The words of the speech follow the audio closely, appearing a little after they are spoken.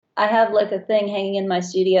I have like a thing hanging in my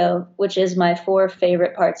studio, which is my four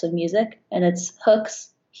favorite parts of music, and it's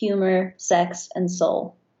hooks, humor, sex, and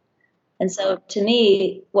soul. And so to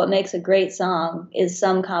me, what makes a great song is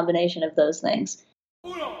some combination of those things.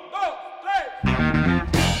 Uno, dos, tres.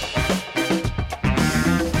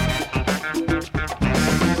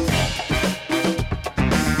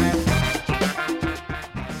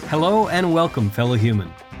 Hello and welcome, fellow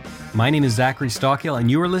human. My name is Zachary Stockill,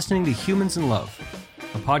 and you are listening to Humans in Love,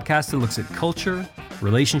 a podcast that looks at culture,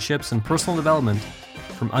 relationships, and personal development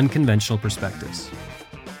from unconventional perspectives.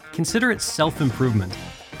 Consider it self-improvement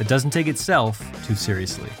that doesn't take itself too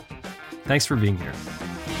seriously. Thanks for being here.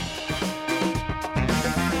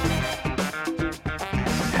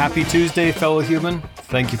 Happy Tuesday, fellow human.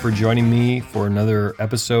 Thank you for joining me for another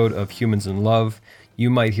episode of Humans in Love. You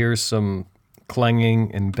might hear some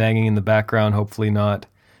clanging and banging in the background, hopefully not.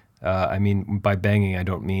 By banging, I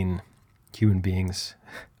don't mean human beings.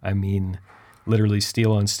 I mean literally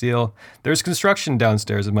steel on steel. There's construction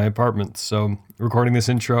downstairs in my apartment, so recording this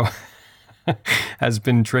intro has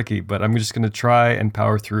been tricky, but I'm just going to try and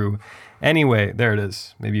power through. Anyway, there it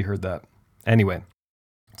is. Maybe you heard that. Anyway,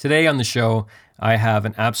 today on the show, I have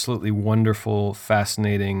an absolutely wonderful,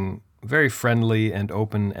 fascinating, very friendly and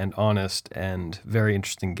open and honest and very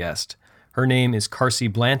interesting guest. Her name is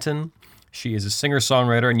Carsie Blanton. She is a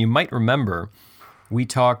singer-songwriter, and you might remember we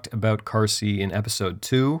talked about Carsie in episode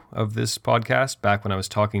 2 of this podcast, back when I was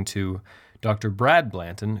talking to Dr. Brad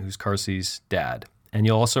Blanton, who's Carsie's dad. And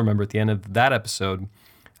you'll also remember at the end of that episode,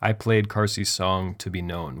 I played Carsie's song To Be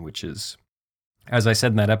Known, which is, as I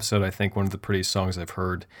said in that episode, I think one of the prettiest songs I've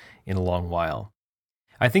heard in a long while.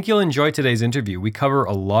 I think you'll enjoy today's interview. We cover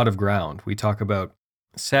a lot of ground. We talk about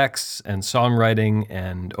sex and songwriting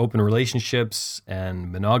and open relationships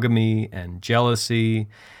and monogamy and jealousy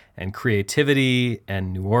and creativity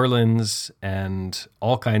and New Orleans and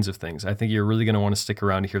all kinds of things. I think you're really going to want to stick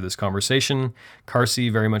around to hear this conversation.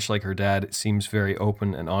 Carsie, very much like her dad, seems very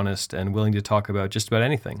open and honest and willing to talk about just about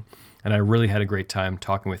anything. And I really had a great time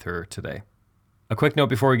talking with her today. A quick note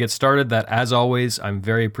before we get started that, as always, I'm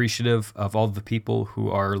very appreciative of all the people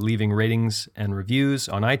who are leaving ratings and reviews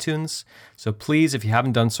on iTunes. So please, if you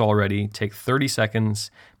haven't done so already, take 30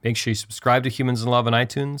 seconds, make sure you subscribe to Humans in Love on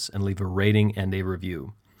iTunes, and leave a rating and a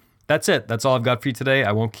review. That's it. That's all I've got for you today.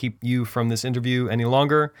 I won't keep you from this interview any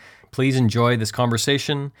longer. Please enjoy this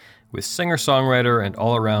conversation with singer-songwriter and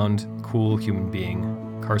all-around cool human being,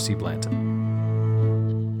 Carsie Blanton.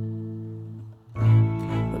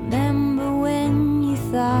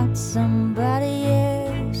 Thought somebody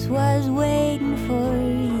else was waiting for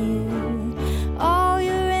you. All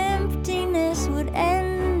your emptiness would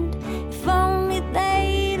end if only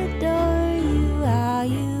they'd adore you. How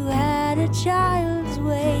you had a child's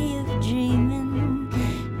way of dreaming.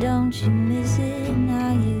 Don't you miss it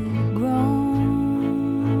now you've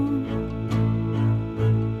grown?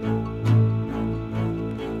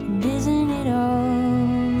 And isn't it all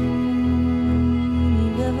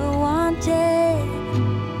you've ever wanted?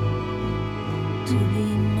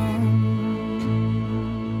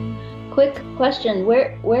 Quick question,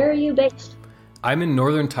 where are you based? I'm in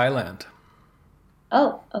northern Thailand.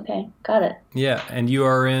 Oh, okay, got it. Yeah, and you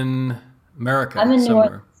are in America I'm in somewhere.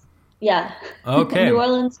 New Orleans. Yeah. Okay. New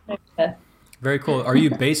Orleans, America. Very cool. Are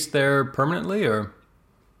you based there permanently, or?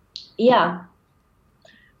 Yeah,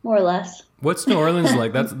 more or less. What's New Orleans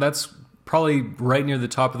like? That's probably right near the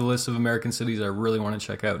top of the list of American cities I really want to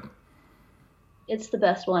check out. It's the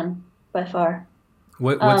best one by far.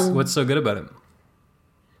 What's so good about it?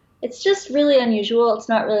 It's just really unusual. It's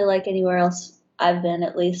not really like anywhere else I've been,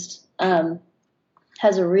 at least.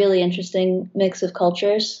 Has a really interesting mix of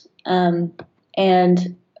cultures,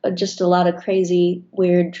 and just a lot of crazy,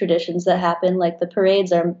 weird traditions that happen. Like the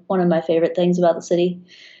parades are one of my favorite things about the city.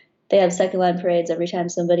 They have second line parades every time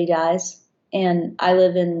somebody dies. And I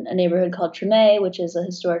live in a neighborhood called Treme, which is a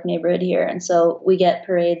historic neighborhood here. And so we get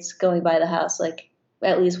parades going by the house like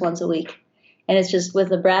at least once a week. And it's just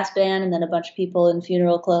with a brass band and then a bunch of people in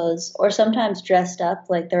funeral clothes, or sometimes dressed up,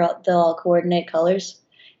 like they'll all coordinate colors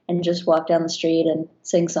and just walk down the street and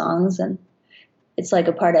sing songs. And it's like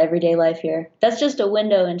a part of everyday life here. That's just a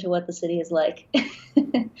window into what the city is like.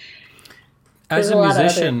 As a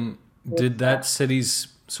musician, did that city's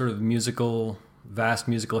sort of vast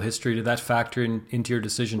musical history, did that factor into your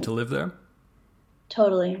decision to live there?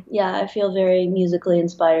 Totally. Yeah, I feel very musically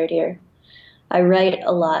inspired here. I write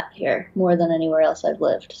a lot here, more than anywhere else I've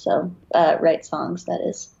lived. So, write songs, that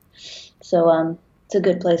is. So, it's a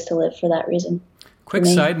good place to live for that reason. Quick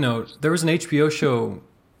side note, there was an HBO show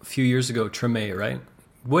a few years ago, Treme, right?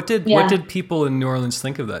 What did people in New Orleans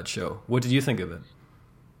think of that show? What did you think of it?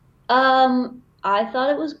 I thought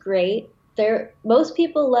it was great. Most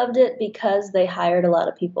people loved it because they hired a lot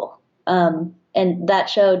of people. And that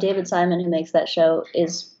show, David Simon, who makes that show,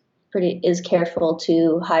 is careful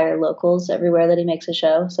to hire locals everywhere that he makes a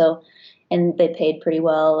show. So, and they paid pretty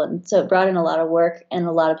well, and so it brought in a lot of work, and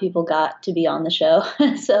a lot of people got to be on the show.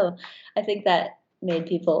 So, I think that made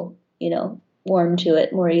people, warm to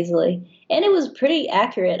it more easily. And it was pretty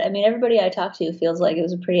accurate. I mean, everybody I talked to feels like it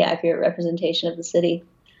was a pretty accurate representation of the city.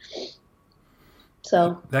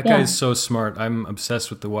 So that guy is so smart. I'm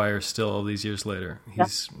obsessed with The Wire still all these years later.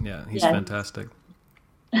 He's fantastic.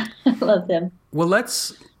 I love him. Well,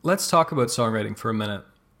 let's talk about songwriting for a minute.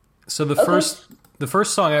 So the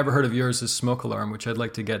first song I ever heard of yours is Smoke Alarm, which I'd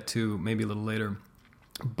like to get to maybe a little later.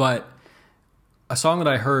 But a song that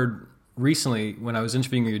I heard recently when I was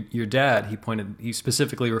interviewing your dad, he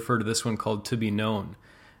specifically referred to this one called To Be Known,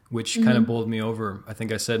 which kind of bowled me over. I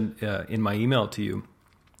think I said in my email to you.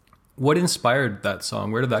 What inspired that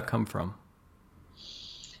song? Where did that come from?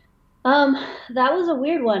 That was a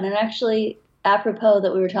weird one. And actually, apropos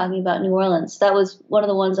that we were talking about New Orleans, that was one of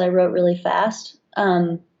the ones I wrote really fast.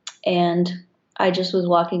 And I just was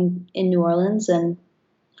walking in New Orleans and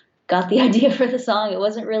got the idea for the song.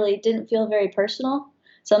 Didn't feel very personal.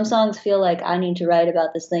 Some songs feel like I need to write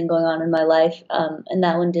about this thing going on in my life. And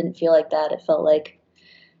that one didn't feel like that. It felt like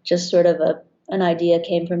just sort of an idea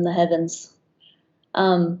came from the heavens.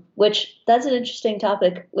 Which that's an interesting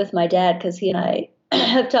topic with my dad, because he and I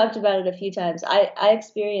have talked about it a few times. I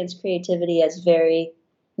experience creativity as very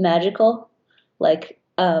magical. Like,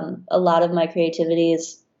 a lot of my creativity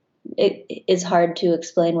is hard to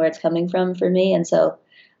explain where it's coming from for me. And so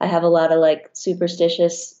I have a lot of like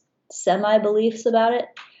superstitious semi-beliefs about it.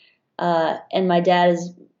 And my dad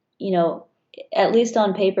is, at least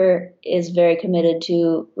on paper, is very committed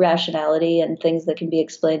to rationality and things that can be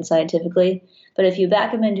explained scientifically. But if you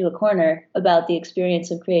back him into a corner about the experience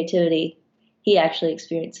of creativity, he actually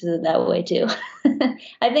experiences it that way too.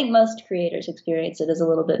 I think most creators experience it as a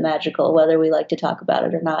little bit magical, whether we like to talk about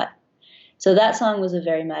it or not. So that song was a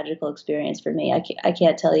very magical experience for me. I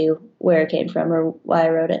can't tell you where it came from or why I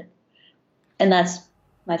wrote it. And that's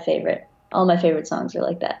my favorite. All my favorite songs are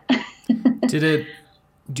like that.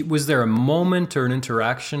 Was there a moment or an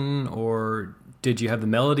interaction, or did you have the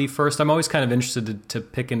melody first? I'm always kind of interested to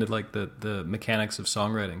pick into like the mechanics of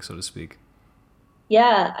songwriting, so to speak.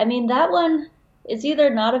 Yeah, I mean, that one is either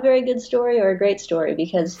not a very good story or a great story,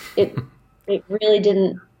 because it really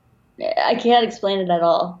didn't, I can't explain it at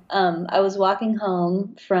all. I was walking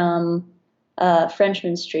home from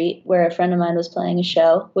Frenchman Street, where a friend of mine was playing a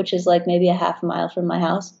show, which is like maybe a half a mile from my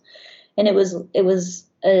house. And it was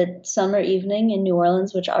a summer evening in New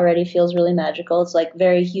Orleans, which already feels really magical. It's like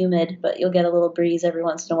very humid, but you'll get a little breeze every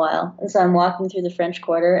once in a while. And so I'm walking through the French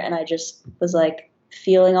Quarter, and I just was like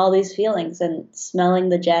feeling all these feelings and smelling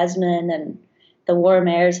the jasmine and the warm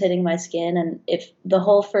airs hitting my skin. And if the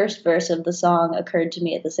whole first verse of the song occurred to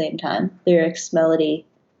me at the same time, lyrics, melody,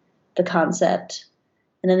 the concept,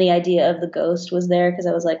 and then the idea of the ghost was there, because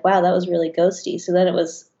I was like, wow, that was really ghosty. So then it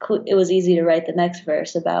was easy to write the next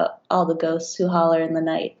verse about all the ghosts who holler in the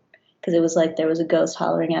night, because it was like there was a ghost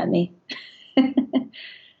hollering at me.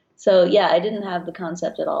 So yeah, I didn't have the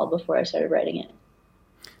concept at all before I started writing it.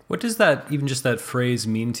 What does that, even just that phrase,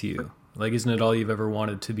 mean to you? Like, isn't it all you've ever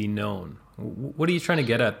wanted, to be known? What are you trying to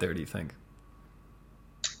get at there, do you think?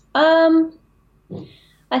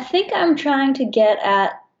 I think I'm trying to get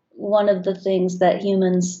at one of the things that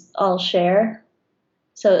humans all share.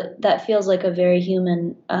 So that feels like a very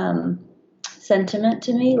human sentiment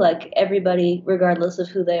to me. Like, everybody, regardless of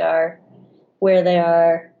who they are, where they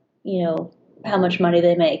are, how much money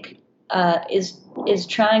they make, is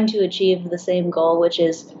trying to achieve the same goal, which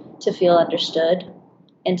is to feel understood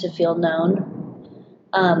and to feel known.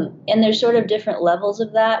 And there's sort of different levels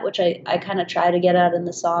of that, which I kind of try to get at in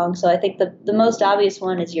the song. So I think the most obvious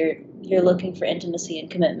one is you're looking for intimacy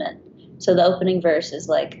and commitment. So the opening verse is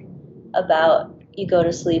like about you go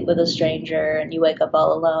to sleep with a stranger and you wake up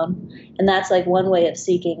all alone. And that's like one way of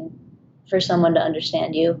seeking for someone to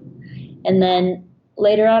understand you. And then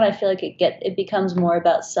later on, I feel like it becomes more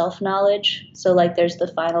about self-knowledge. So like there's the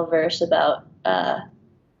final verse about I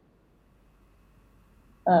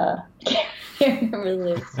can't remember the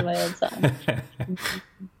lyrics to my own song.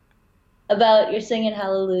 About you're singing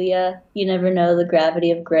hallelujah, you never know the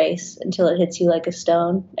gravity of grace until it hits you like a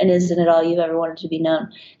stone, and isn't it all you've ever wanted to be known?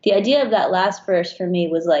 The idea of that last verse for me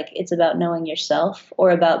was like it's about knowing yourself,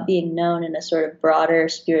 or about being known in a sort of broader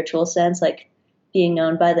spiritual sense, like being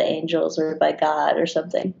known by the angels or by God or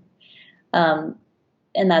something. And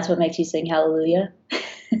that's what makes you sing hallelujah.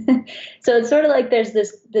 So it's sort of like there's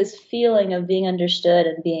this feeling of being understood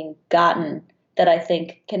and being gotten that I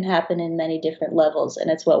think can happen in many different levels. And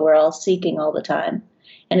it's what we're all seeking all the time.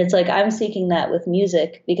 And it's like I'm seeking that with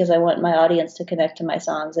music because I want my audience to connect to my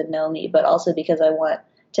songs and know me, but also because I want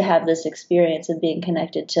to have this experience of being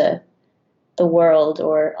connected to the world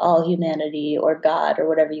or all humanity or God or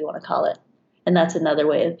whatever you want to call it. And that's another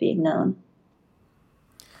way of being known.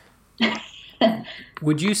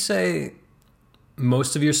 Would you say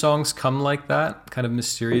most of your songs come like that, kind of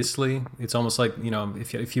mysteriously? It's almost like, you know,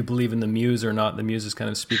 if you believe in the muse or not, the muse is kind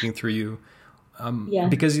of speaking through you. Yeah.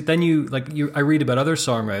 Because then I read about other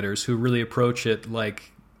songwriters who really approach it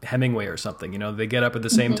like Hemingway or something. You know, they get up at the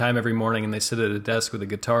same time every morning and they sit at a desk with a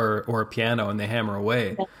guitar or a piano and they hammer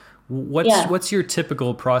away. Yeah. What's your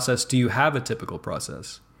typical process? Do you have a typical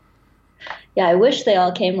process? Yeah, I wish they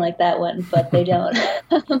all came like that one, but they don't.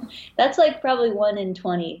 That's like probably 1 in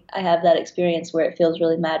 20. I have that experience where it feels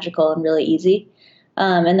really magical and really easy.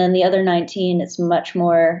 And then the other 19, it's much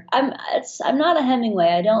more, I'm not a Hemingway.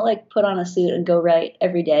 I don't like put on a suit and go write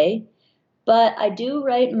every day, but I do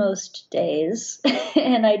write most days.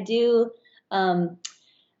 And I do, I'm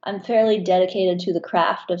fairly dedicated to the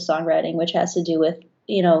craft of songwriting, which has to do with,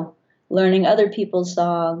 you know, learning other people's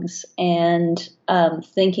songs and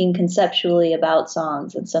thinking conceptually about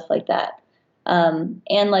songs and stuff like that. And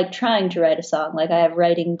like trying to write a song. Like I have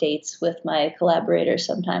writing dates with my collaborators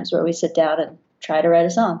sometimes where we sit down and try to write a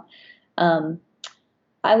song.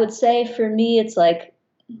 I would say for me, it's like,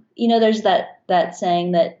 you know, there's that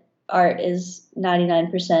saying that art is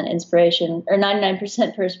 99% inspiration or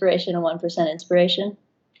 99% perspiration and 1% inspiration.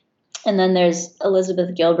 And then there's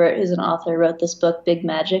Elizabeth Gilbert, who's an author, wrote this book, Big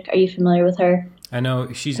Magic. Are you familiar with her? I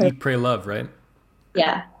know. She's Eat, Pray, Love, right?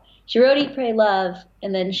 Yeah. She wrote Eat, Pray, Love,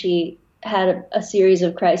 and then she had a series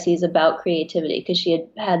of crises about creativity because she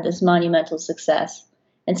had this monumental success.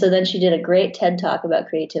 And so then she did a great TED Talk about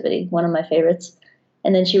creativity, one of my favorites.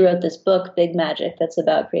 And then she wrote this book, Big Magic, that's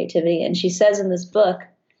about creativity. And she says in this book,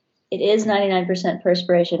 it is 99%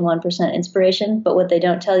 perspiration, 1% inspiration. But what they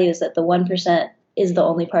don't tell you is that the 1% is the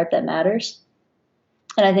only part that matters.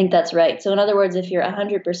 And I think that's right. So in other words, if you're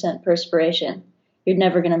 100% perspiration, you're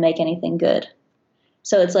never going to make anything good.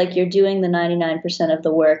 So it's like you're doing the 99% of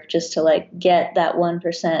the work just to like get that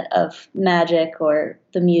 1% of magic or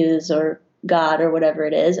the muse or God or whatever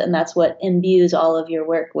it is. And that's what imbues all of your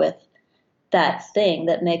work with that thing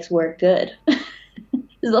that makes work good is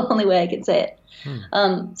the only way I can say it.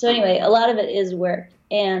 So anyway, a lot of it is work,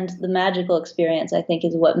 and the magical experience, I think,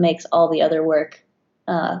 is what makes all the other work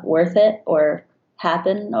worth it or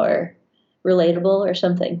happen or relatable or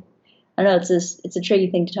something. I know it's a tricky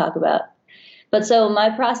thing to talk about. But so my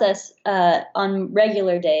process on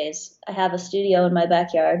regular days, I have a studio in my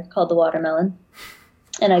backyard called The Watermelon.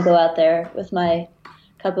 And I go out there with my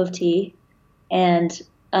cup of tea and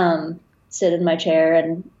sit in my chair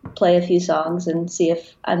and play a few songs and see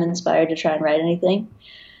if I'm inspired to try and write anything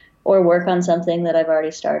or work on something that I've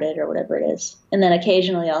already started or whatever it is. And then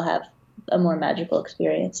occasionally I'll have a more magical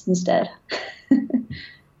experience instead.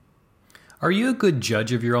 Are you a good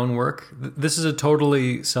judge of your own work? This is a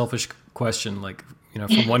totally selfish question, like, you know,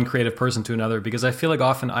 from one creative person to another, because I feel like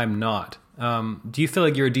often I'm not. Do you feel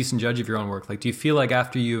like you're a decent judge of your own work? Like, do you feel like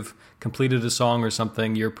after you've completed a song or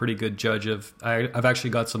something, you're a pretty good judge of, I've actually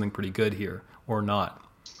got something pretty good here, or not?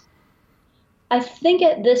 I think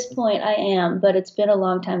at this point I am, but it's been a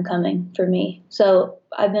long time coming for me. So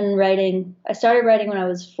I started writing when I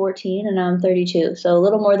was 14 and now I'm 32. So a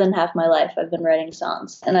little more than half my life I've been writing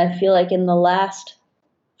songs. And I feel like in the last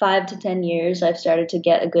 5 to 10 years, I've started to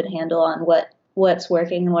get a good handle on what's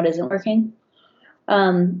working and what isn't working.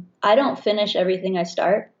 I don't finish everything I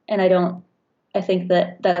start, and I think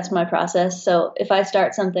that that's my process. So if I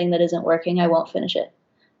start something that isn't working, I won't finish it.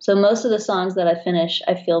 So most of the songs that I finish,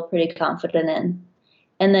 I feel pretty confident in.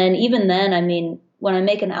 And then even then, I mean, when I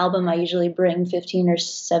make an album, I usually bring 15 or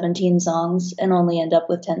 17 songs and only end up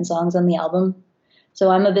with 10 songs on the album. So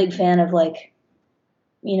I'm a big fan of like,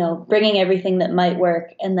 you know, bringing everything that might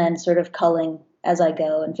work and then sort of culling as I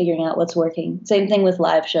go and figuring out what's working. Same thing with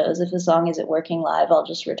live shows. If a song isn't working live, I'll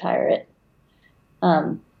just retire it.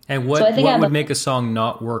 And what would make a song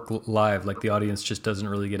not work live? Like the audience just doesn't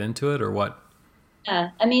really get into it, or what?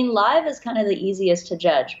 Yeah, I mean, live is kind of the easiest to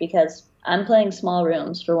judge because I'm playing small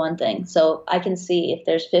rooms for one thing. So I can see if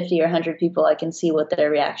there's 50 or 100 people, I can see what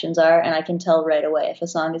their reactions are, and I can tell right away if a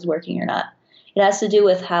song is working or not. It has to do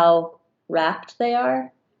with how rapt they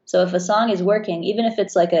are. So if a song is working, even if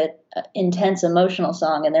it's like a intense emotional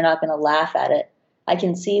song and they're not going to laugh at it, I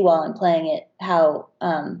can see while I'm playing it how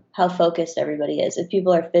focused everybody is. If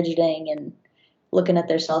people are fidgeting and looking at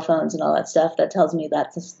their cell phones and all that stuff, that tells me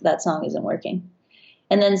that that song isn't working.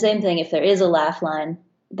 And then same thing, if there is a laugh line,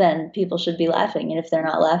 then people should be laughing. And if they're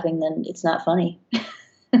not laughing, then it's not funny.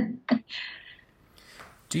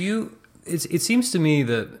 It seems to me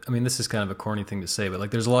that, I mean, this is kind of a corny thing to say, but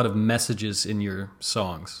like there's a lot of messages in your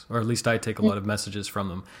songs, or at least I take a lot of messages from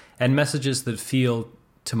them, and messages that feel,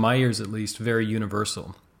 to my ears at least, very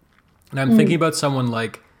universal. And I'm thinking about someone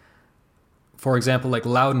like, for example, like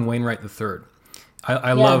Loudon Wainwright III.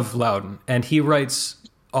 I love Loudon, and he writes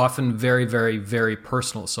often very, very, very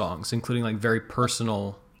personal songs, including like very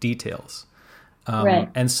personal details. Right.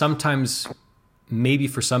 And sometimes, maybe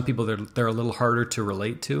for some people, they're a little harder to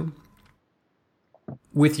relate to.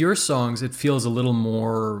 With your songs, it feels a little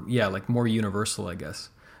more, like more universal, I guess.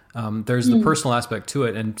 There's the personal aspect to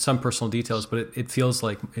it and some personal details, but it feels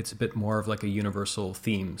like it's a bit more of like a universal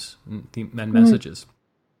themes and messages.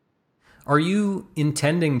 Are you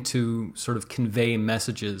intending to sort of convey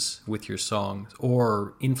messages with your songs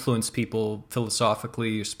or influence people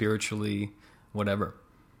philosophically or spiritually, whatever?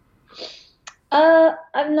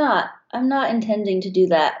 I'm not intending to do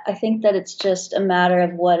that. I think that it's just a matter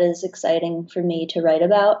of what is exciting for me to write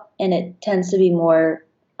about, and it tends to be more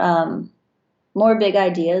big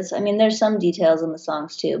ideas. I mean, there's some details in the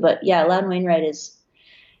songs too, but yeah, Loudon Wainwright is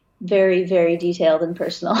very, very detailed and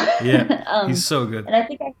personal. Yeah, he's so good. And I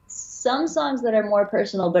think I have some songs that are more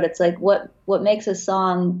personal, but it's like what makes a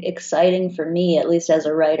song exciting for me, at least as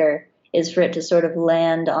a writer, is for it to sort of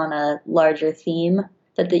land on a larger theme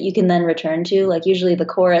that you can then return to. Like usually the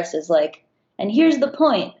chorus is like, and here's the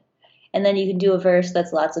point. And then you can do a verse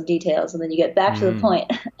that's lots of details, and then you get back to the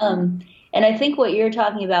point. And I think what you're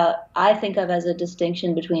talking about, I think of as a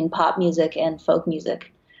distinction between pop music and folk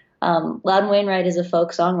music. Loudon Wainwright is a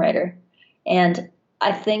folk songwriter. And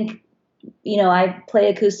I think, I play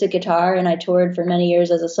acoustic guitar and I toured for many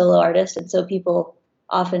years as a solo artist. And so people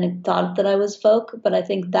often thought that I was folk, but I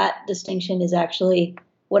think that distinction is actually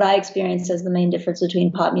what I experienced as the main difference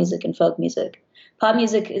between pop music and folk music. Pop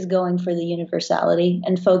music is going for the universality,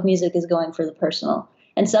 and folk music is going for the personal.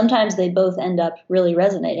 And sometimes they both end up really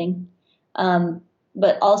resonating.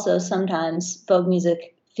 But also sometimes folk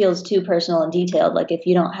music feels too personal and detailed. Like if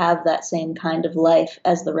you don't have that same kind of life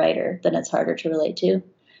as the writer, then it's harder to relate to.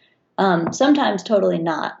 Sometimes totally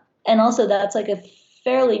not. And also that's like a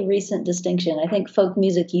fairly recent distinction. I think folk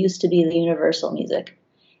music used to be the universal music.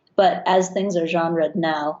 But as things are genred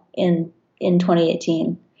now in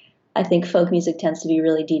 2018, I think folk music tends to be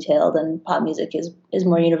really detailed and pop music is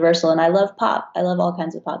more universal. And I love pop. I love all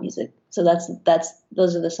kinds of pop music. So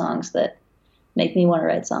those are the songs that make me want to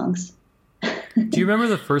write songs. Do you remember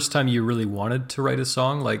the first time you really wanted to write a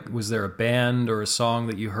song? Like, was there a band or a song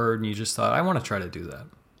that you heard and you just thought, I want to try to do that?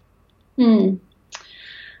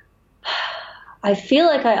 I feel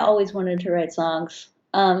like I always wanted to write songs.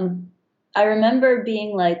 I remember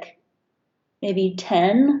being like maybe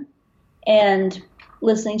 10 and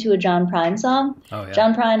listening to a John Prine song. Oh, yeah.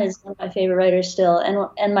 John Prine is one of my favorite writers still,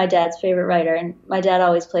 and my dad's favorite writer. And my dad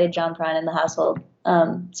always played John Prine in the household.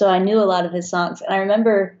 So I knew a lot of his songs. And I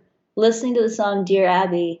remember listening to the song Dear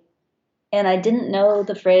Abby, and I didn't know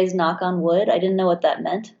the phrase knock on wood. I didn't know what that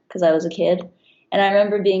meant because I was a kid. And I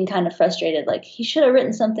remember being kind of frustrated, like he should have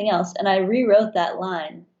written something else. And I rewrote that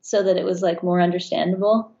line so that it was like more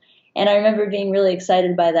understandable. And I remember being really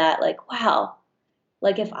excited by that, like, wow,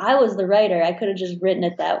 like if I was the writer, I could have just written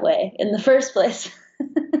it that way in the first place.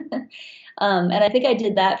 And I think I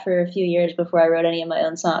did that for a few years before I wrote any of my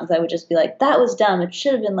own songs. I would just be like, that was dumb. It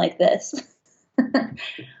should have been like this.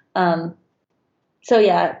 So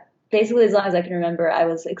yeah, basically as long as I can remember, I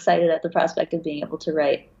was excited at the prospect of being able to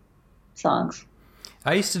write songs.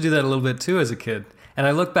 I used to do that a little bit too as a kid. And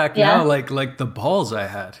I look back now, like the balls I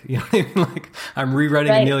had, like I'm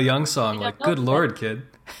rewriting a Neil Young song. Like, good Lord, kid.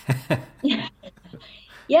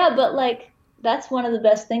 Yeah, but like that's one of the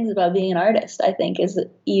best things about being an artist, I think, is that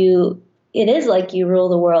it is like you rule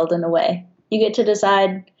the world in a way. You get to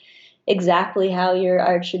decide exactly how your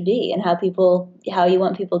art should be and how you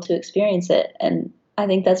want people to experience it. And I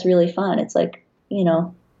think that's really fun. It's like,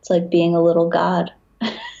 it's like being a little god.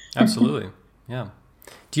 Absolutely. Yeah.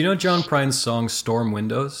 Do you know John Prine's song Storm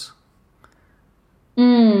Windows?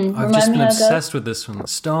 I've just been obsessed with this one.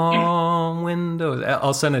 Storm Windows.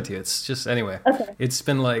 I'll send it to you. It's just, anyway. Okay. It's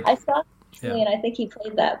been like... I saw it recently, and I think he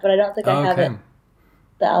played that, but I don't think I have it.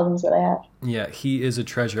 The albums that I have. Yeah, he is a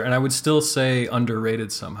treasure. And I would still say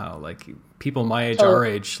underrated somehow. Like, people my age, our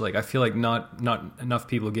age, like, I feel like not enough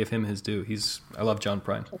people give him his due. I love John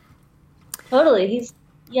Prine. Totally.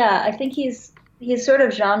 I think he's sort of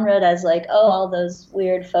genred as like, all those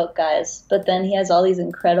weird folk guys, but then he has all these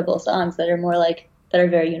incredible songs that are more like, that are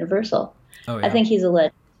very universal. Oh, yeah. I think he's a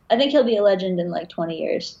legend. I think he'll be a legend in like 20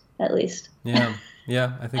 years, at least. Yeah,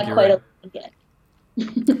 I think you're right.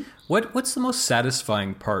 What's the most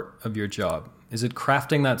satisfying part of your job? Is it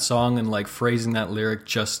crafting that song and like phrasing that lyric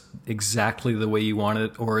just exactly the way you want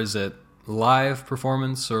it, or is it live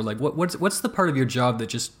performance, or like what's the part of your job that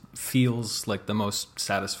just feels like the most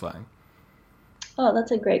satisfying? Oh,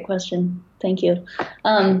 that's a great question. Thank you.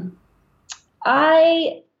 Um,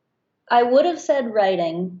 I I would have said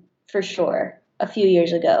writing for sure a few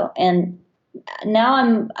years ago, and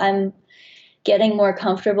now I'm getting more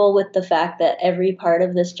comfortable with the fact that every part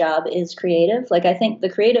of this job is creative. Like I think the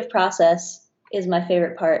creative process is my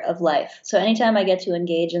favorite part of life. So anytime I get to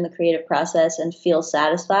engage in the creative process and feel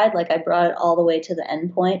satisfied, like I brought it all the way to the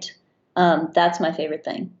end point, that's my favorite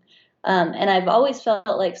thing. And I've always felt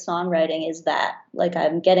like songwriting is that. Like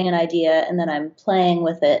I'm getting an idea and then I'm playing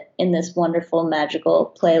with it in this wonderful,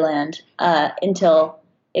 magical playland until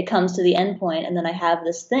it comes to the end point, and then I have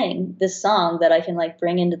this thing, this song that I can like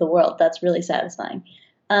bring into the world. That's really satisfying.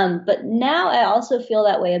 But now I also feel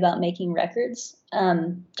that way about making records.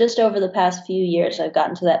 Just over the past few years, I've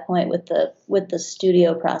gotten to that point with the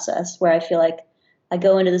studio process where I feel like I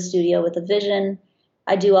go into the studio with a vision.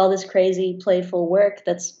 I do all this crazy, playful work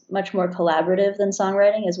that's much more collaborative than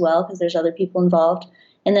songwriting as well, because there's other people involved.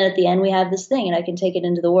 And then at the end, we have this thing, and I can take it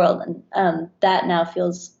into the world. And that now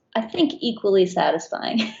feels, I think, equally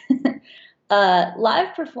satisfying.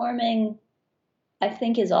 Live performing, I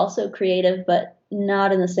think, is also creative, but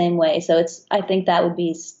not in the same way. So I think that would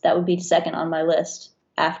be second on my list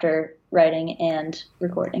after writing and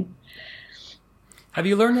recording. Have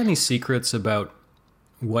you learned any secrets about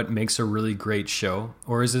what makes a really great show,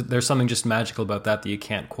 or is it there's something just magical about that you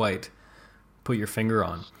can't quite put your finger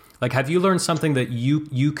on? Like, have you learned something that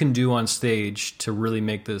you can do on stage to really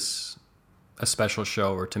make this a special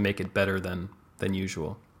show, or to make it better than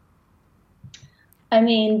usual? I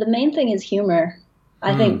mean, the main thing is humor.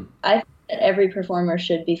 I think that every performer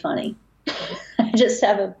should be funny. I just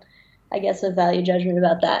have I guess, a value judgment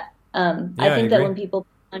about that. I think that when people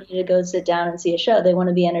want you to go sit down and see a show, they want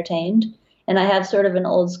to be entertained. And I have sort of an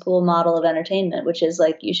old school model of entertainment, which is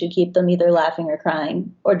like you should keep them either laughing or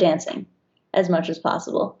crying or dancing as much as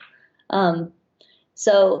possible.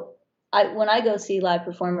 So when I go see live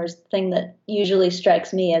performers, the thing that usually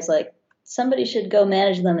strikes me as like somebody should go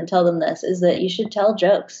manage them and tell them this is that you should tell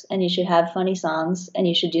jokes and you should have funny songs and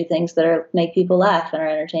you should do things that make people laugh and are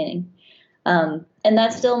entertaining. And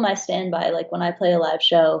that's still my standby. Like when I play a live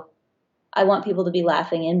show, I want people to be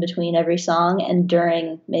laughing in between every song and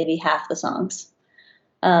during maybe half the songs.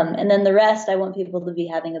 And then the rest, I want people to be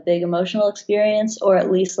having a big emotional experience, or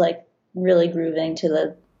at least like really grooving to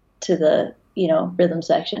the rhythm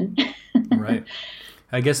section. Right.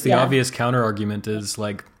 I guess the obvious counter argument is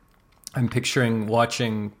like, I'm picturing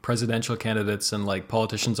watching presidential candidates and like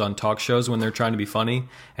politicians on talk shows when they're trying to be funny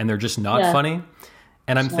and they're just not funny.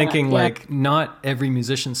 And I'm thinking like, not every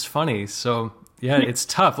musician's funny. So yeah, it's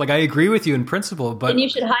tough. Like I agree with you in principle, but and you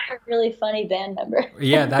should hire a really funny band member.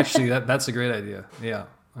 Yeah, actually that's a great idea. Yeah.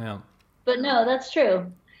 Yeah. But no, that's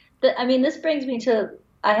true. This brings me to,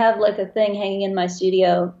 I have like a thing hanging in my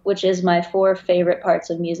studio, which is my 4 favorite parts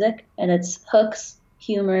of music, and it's hooks,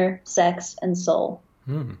 humor, sex, and soul.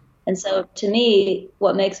 And so to me,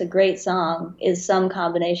 what makes a great song is some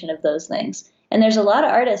combination of those things. And there's a lot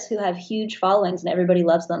of artists who have huge followings and everybody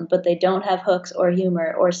loves them, but they don't have hooks or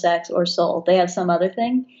humor or sex or soul. They have some other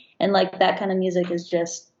thing. And like that kind of music is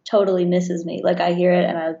just totally misses me. Like I hear it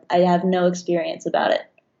and I have no experience about it.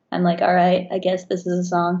 I'm like, all right, I guess this is a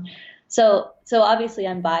song. So obviously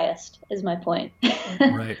I'm biased is my point.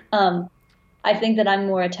 Right. I think that I'm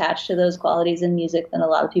more attached to those qualities in music than a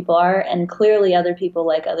lot of people are. And clearly other people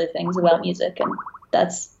like other things about music.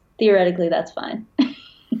 And theoretically, that's fine.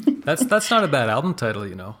 That's not a bad album title,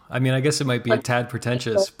 you know. I mean, I guess it might be a tad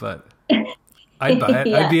pretentious, but I'd buy it.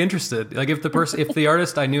 Yeah. I'd be interested. Like if the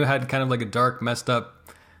artist I knew had kind of like a dark, messed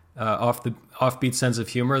up, offbeat sense of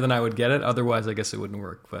humor, then I would get it. Otherwise, I guess it wouldn't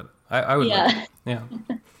work. But I would. Yeah. Like it. Yeah.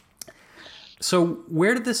 So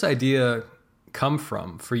where did this idea come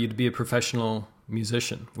from for you to be a professional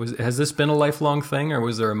musician? Has this been a lifelong thing, or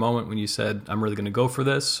was there a moment when you said, I'm really going to go for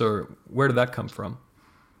this, or where did that come from?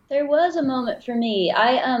 There was a moment for me.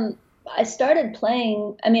 I started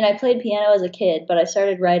playing, I played piano as a kid, but I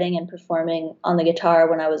started writing and performing on the guitar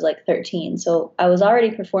when I was like 13. So I was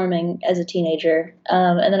already performing as a teenager.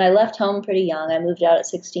 And then I left home pretty young. I moved out at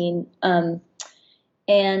 16.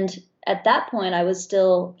 And at that point, I was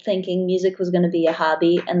still thinking music was going to be a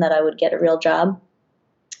hobby and that I would get a real job.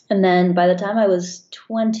 And then by the time I was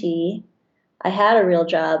 20, I had a real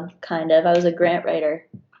job, kind of. I was a grant writer.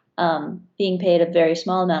 Being paid a very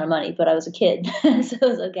small amount of money, but I was a kid, so it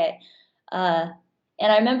was okay.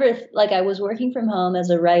 And I remember like I was working from home as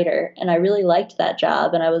a writer and I really liked that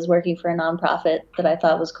job and I was working for a nonprofit that I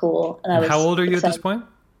thought was cool. And I And was how old are you at this excited. point?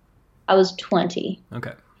 I was 20.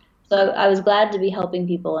 Okay. So I was glad to be helping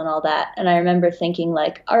people and all that. And I remember thinking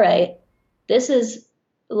like, all right, this is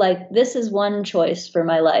this is one choice for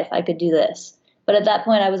my life. I could do this. But at that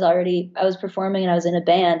point I was performing and I was in a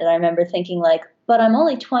band and I remember thinking like, but I'm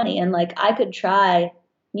only 20 and like I could try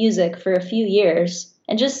music for a few years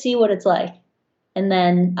and just see what it's like. And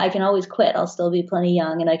then I can always quit. I'll still be plenty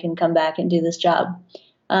young and I can come back and do this job.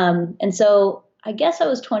 And so I guess I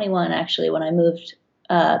was 21 actually when I moved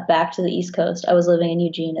back to the East Coast. I was living in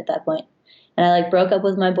Eugene at that point. And I like broke up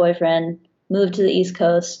with my boyfriend, moved to the East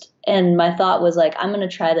Coast. And my thought was like, I'm going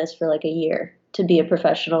to try this for like a year to be a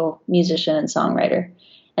professional musician and songwriter.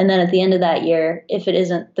 And then at the end of that year, if it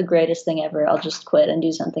isn't the greatest thing ever, I'll just quit and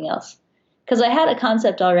do something else. Because I had a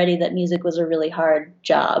concept already that music was a really hard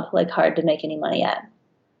job, like hard to make any money at.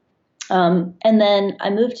 And then I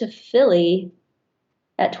moved to Philly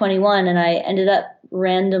at 21, and I ended up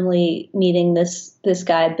randomly meeting this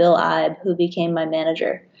guy, Bill Ibe, who became my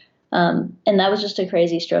manager. And that was just a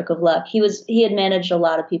crazy stroke of luck. He had managed a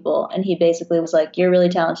lot of people, and he basically was like, "You're really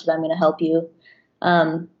talented. I'm going to help you."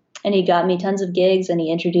 And he got me tons of gigs, and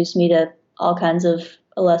he introduced me to all kinds of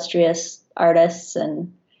illustrious artists,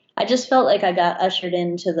 and I just felt like I got ushered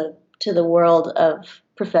into the world of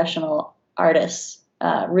professional artists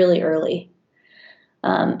really early.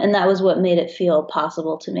 And that was what made it feel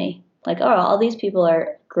possible to me. Like, oh, all these people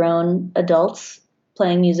are grown adults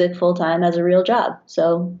playing music full time as a real job.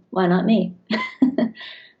 So why not me?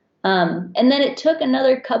 And then it took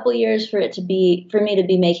another couple years for me to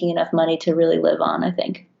be making enough money to really live on, I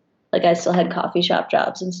think. Like I still had coffee shop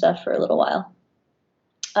jobs and stuff for a little while.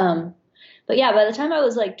 But yeah, by the time I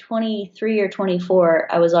was like 23 or 24,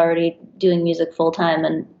 I was already doing music full time.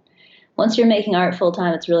 And once you're making art full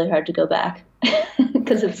time, it's really hard to go back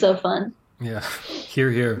because it's so fun. Yeah.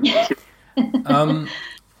 Here.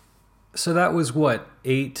 So that was what,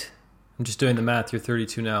 8? I'm just doing the math. You're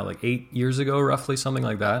 32 now, like 8 years ago, roughly, something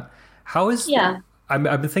like that. How is, Yeah. I've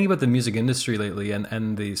been thinking about the music industry lately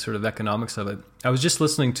and the sort of economics of it. I was just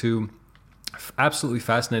listening to absolutely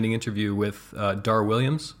fascinating interview with Dar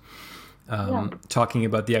Williams, talking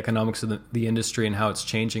about the economics of the industry and how it's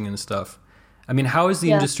changing and stuff. I mean, how has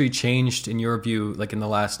the industry changed in your view, like in the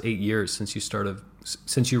last 8 years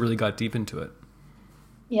since you really got deep into it?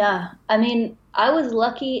 Yeah. I mean, I was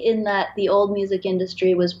lucky in that the old music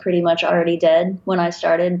industry was pretty much already dead when I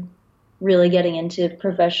started really getting into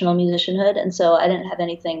professional musicianhood. And so I didn't have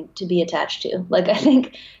anything to be attached to. Like, I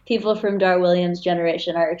think people from Dar Williams'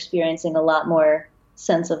 generation are experiencing a lot more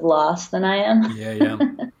sense of loss than I am. Yeah.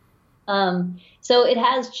 So it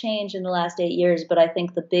has changed in the last 8 years, but I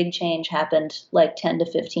think the big change happened like 10 to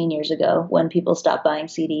 15 years ago when people stopped buying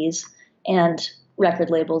CDs and record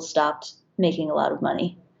labels stopped making a lot of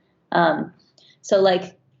money. So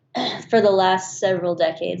like for the last several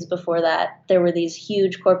decades before that, there were these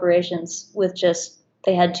huge corporations with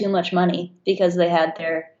they had too much money because they had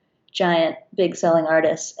their giant, big selling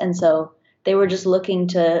artists. And so they were just looking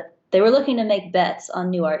to make bets on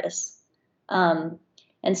new artists.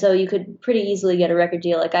 And so you could pretty easily get a record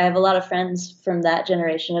deal. Like I have a lot of friends from that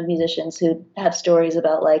generation of musicians who have stories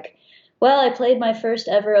about like, well, I played my first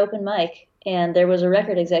ever open mic and there was a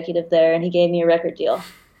record executive there and he gave me a record deal.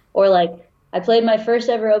 Or like, I played my first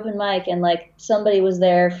ever open mic and like somebody was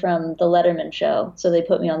there from the Letterman show. So they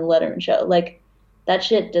put me on the Letterman show. Like that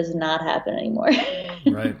shit does not happen anymore.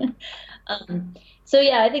 Right. So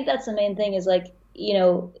yeah, I think that's the main thing is like, you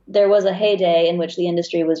know, there was a heyday in which the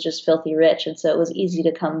industry was just filthy rich. And so it was easy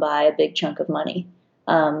to come by a big chunk of money.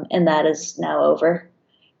 And that is now over.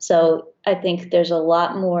 So I think there's a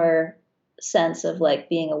lot more sense of like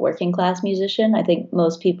being a working class musician. I think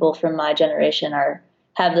most people from my generation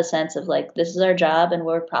have the sense of like, this is our job and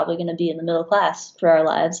we're probably going to be in the middle class for our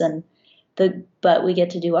lives. But we get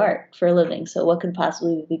to do art for a living. So what could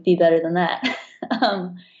possibly be better than that?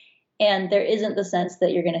 And there isn't the sense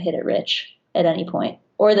that you're going to hit it rich at any point,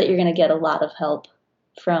 or that you're going to get a lot of help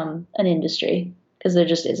from an industry, because there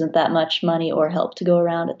just isn't that much money or help to go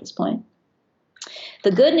around at this point.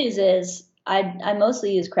 The good news is I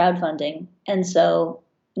mostly use crowdfunding, and so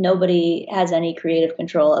nobody has any creative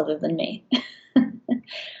control other than me.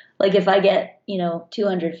 Like if I get,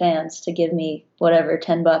 200 fans to give me whatever,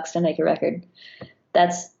 $10 to make a record,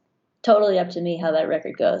 that's totally up to me how that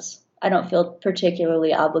record goes. I don't feel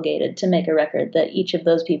particularly obligated to make a record that each of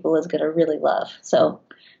those people is going to really love. So,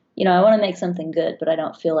 I want to make something good, but I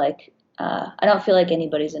don't feel like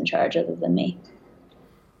anybody's in charge other than me.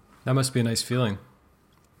 That must be a nice feeling.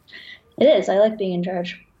 It is. I like being in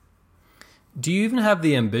charge. Do you even have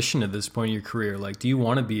the ambition at this point in your career? Like, do you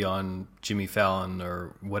want to be on Jimmy Fallon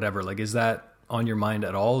or whatever? Like, is that on your mind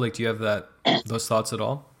at all? Like, do you have those thoughts at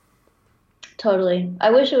all? Totally.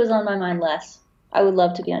 I wish it was on my mind less. I would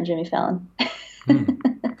love to be on Jimmy Fallon.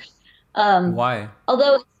 Hmm. Why?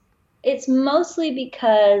 Although it's mostly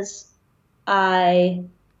because I,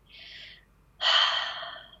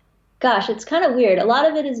 gosh, it's kind of weird. A lot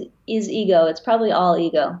of it is ego. It's probably all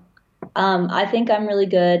ego. I think I'm really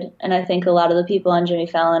good, and I think a lot of the people on Jimmy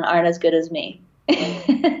Fallon aren't as good as me.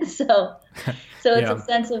 So it's Yeah. a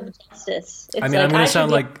sense of justice. It's I mean, like, I'm going I to should sound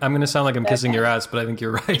be- like I'm kissing your ass, but I think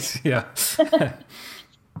you're right. Yeah.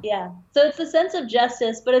 Yeah. So it's a sense of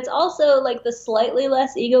justice, but it's also like the slightly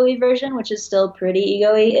less ego-y version, which is still pretty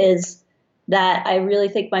ego-y, is that I really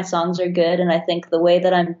think my songs are good, and I think the way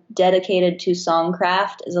that I'm dedicated to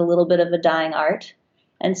songcraft is a little bit of a dying art.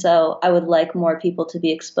 And so I would like more people to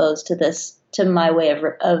be exposed to this, to my way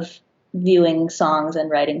of viewing songs and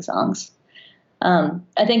writing songs.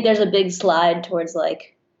 I think there's a big slide towards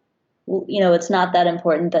like, it's not that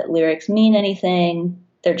important that lyrics mean anything.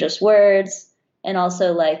 They're just words. And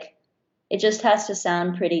also like, it just has to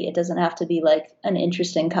sound pretty. It doesn't have to be like an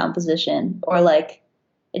interesting composition, or like,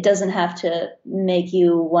 it doesn't have to make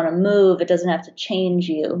you want to move. It doesn't have to change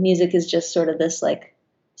you. Music is just sort of this like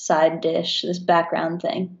side dish, this background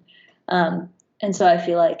thing. And so I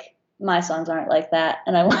feel like my songs aren't like that.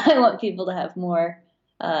 And I want people to have more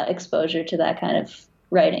exposure to that kind of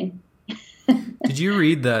writing. Did you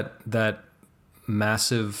read that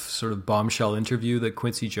massive sort of bombshell interview that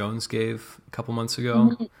Quincy Jones gave a couple months ago?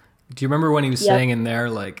 Mm-hmm. Do you remember when he was Yep. saying in there,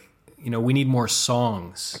 like, we need more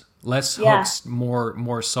songs, less Yeah. hooks,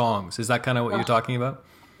 more songs? Is that kind of what you're talking about?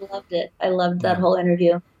 I loved it. I loved that Yeah. whole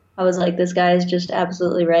interview. I was like, this guy is just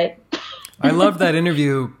absolutely right. I loved that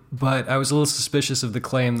interview, but I was a little suspicious of the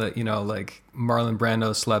claim that, like Marlon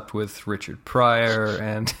Brando slept with Richard Pryor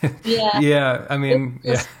and Yeah. yeah, I mean,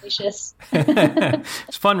 It was yeah. spacious.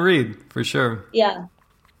 It's a fun read for sure. Yeah.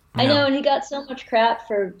 I Yeah. know, and he got so much crap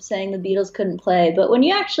for saying the Beatles couldn't play, but when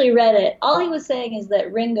you actually read it, all he was saying is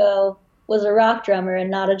that Ringo was a rock drummer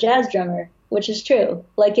and not a jazz drummer, which is true.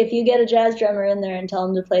 Like, if you get a jazz drummer in there and tell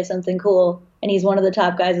him to play something cool, and he's one of the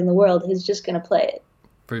top guys in the world, he's just going to play it.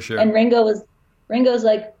 For sure. And Ringo's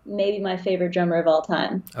like maybe my favorite drummer of all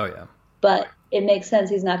time, Oh yeah. but it makes sense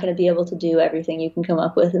he's not going to be able to do everything you can come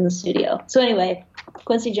up with in the studio. So anyway,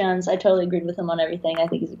 Quincy Jones, I totally agreed with him on everything. I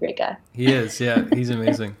think he's a great guy. He is, yeah, he's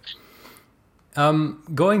amazing.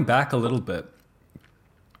 Going back a little bit.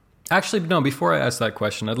 Actually, no, before I ask that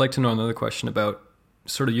question, I'd like to know another question about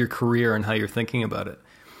sort of your career and how you're thinking about it.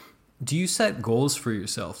 Do you set goals for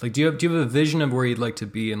yourself? Like, do you have a vision of where you'd like to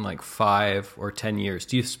be in like 5 or 10 years?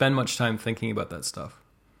 Do you spend much time thinking about that stuff?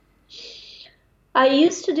 I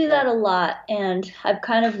used to do that a lot, and I've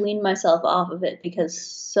kind of weaned myself off of it because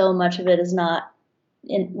so much of it is not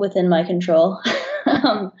within my control.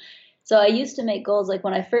 So I used to make goals. Like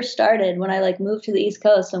when I first started, when I like moved to the East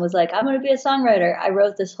Coast and was like, I'm going to be a songwriter, I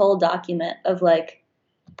wrote this whole document of like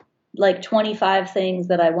 25 things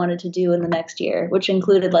that I wanted to do in the next year, which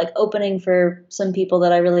included like opening for some people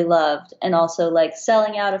that I really loved, and also like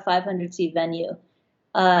selling out a 500-seat venue.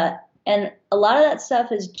 And a lot of that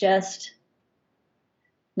stuff is just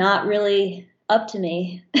not really up to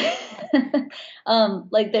me.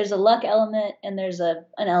 Like there's a luck element, and there's an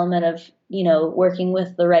element of, working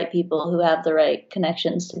with the right people who have the right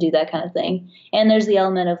connections to do that kind of thing. And there's the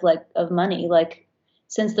element of money. Like,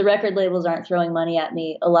 since the record labels aren't throwing money at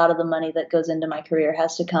me, a lot of the money that goes into my career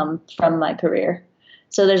has to come from my career.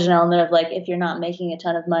 So there's an element of like, if you're not making a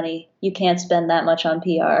ton of money, you can't spend that much on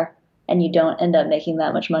PR, and you don't end up making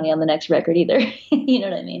that much money on the next record either. You know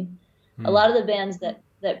what I mean? A lot of the bands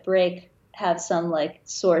that break have some like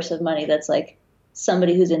source of money that's like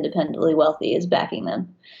somebody who's independently wealthy is backing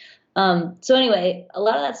them. So anyway, a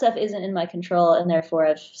lot of that stuff isn't in my control, and therefore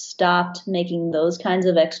I've stopped making those kinds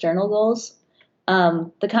of external goals.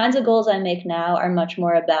 The kinds of goals I make now are much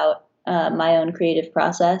more about my own creative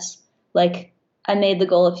process. Like, I made the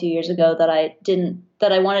goal a few years ago that I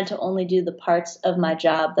wanted to only do the parts of my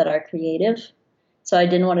job that are creative. So I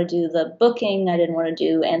didn't want to do the booking. I didn't want to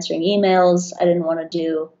do answering emails. I didn't want to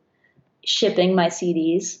do shipping my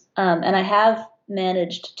CDs. And I have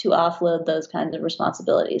managed to offload those kinds of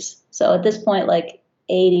responsibilities. So at this point, like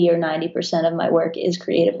 80 or 90% of my work is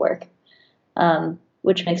creative work,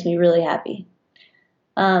 which makes me really happy.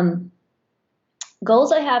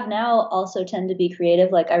 Goals I have now also tend to be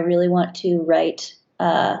creative. Like, I really want to write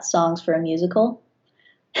songs for a musical.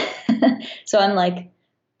 So I'm like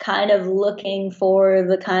kind of looking for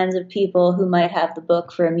the kinds of people who might have the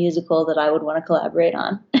book for a musical that I would want to collaborate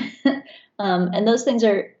on. And those things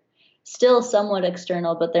are still somewhat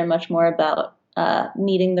external, but they're much more about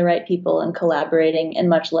meeting the right people and collaborating, and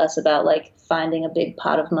much less about like finding a big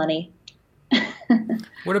pot of money.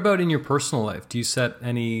 What about in your personal life? Do you set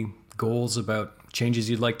any goals about changes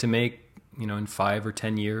you'd like to make, in 5 or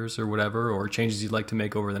 10 years or whatever, or changes you'd like to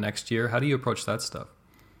make over the next year? How do you approach that stuff?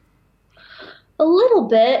 A little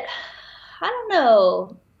bit. I don't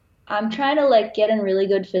know. I'm trying to like get in really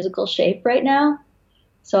good physical shape right now.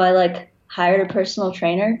 So I like hired a personal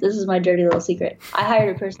trainer. This is my dirty little secret. I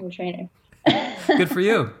hired a personal trainer. Good for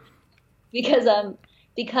you. Because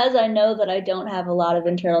I know that I don't have a lot of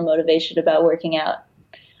internal motivation about working out.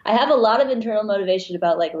 I have a lot of internal motivation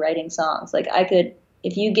about like writing songs. Like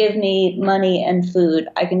if you give me money and food,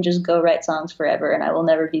 I can just go write songs forever and I will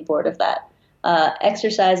never be bored of that.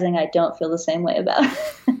 Exercising, I don't feel the same way about.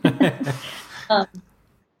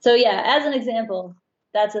 So yeah, as an example,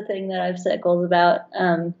 that's a thing that I've set goals about.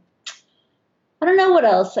 I don't know what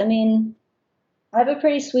else. I mean, I have a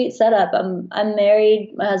pretty sweet setup. I'm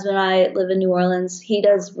married. My husband and I live in New Orleans. He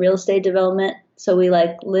does real estate development. So we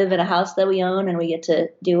like live in a house that we own and we get to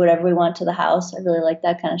do whatever we want to the house. I really like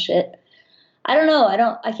that kind of shit. I don't know.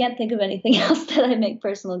 I can't think of anything else that I make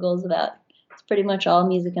personal goals about. It's pretty much all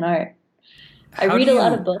music and art. I read a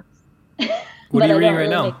lot of books. What are you reading right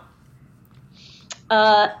now?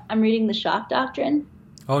 I'm reading The Shock Doctrine.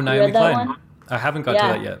 Oh, Naomi Klein. I haven't got to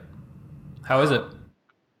that yet. How is it?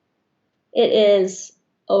 It is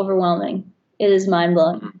overwhelming. It is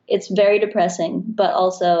mind-blowing. It's very depressing, but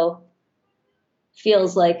also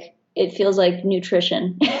feels like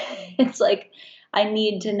nutrition. It's like I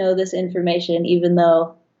need to know this information even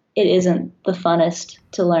though it isn't the funnest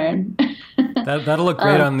to learn. That'll look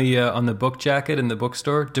great on the book jacket in the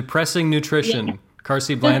bookstore. Depressing nutrition, yeah.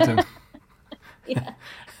 Carsey Blanton. Yeah,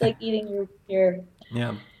 it's like eating your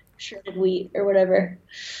shredded wheat or whatever.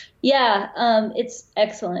 Yeah, it's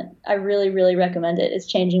excellent. I really, really recommend it. It's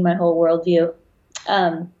changing my whole worldview.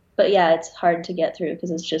 But yeah, it's hard to get through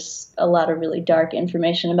because it's just a lot of really dark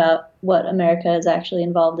information about what America is actually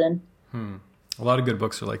involved in. A lot of good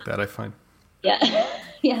books are like that, I find. Yeah.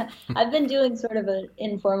 Yeah. I've been doing sort of an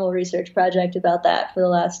informal research project about that for the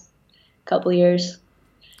last couple years.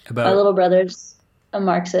 My little brother's a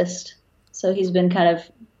Marxist, so he's been kind of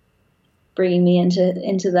bringing me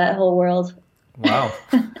into that whole world. Wow.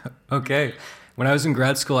 Okay. When I was in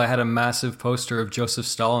grad school, I had a massive poster of Joseph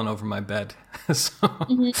Stalin over my bed. So,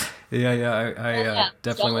 I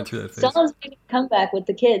definitely went through that phase. Stalin's making a comeback with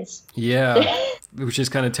the kids. Yeah, which is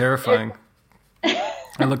kind of terrifying.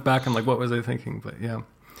 I look back, I'm like, what was I thinking? But yeah.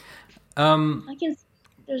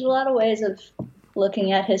 There's a lot of ways of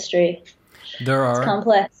looking at history. There are. It's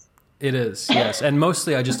complex. It is, yes. And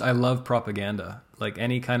mostly I love propaganda. Like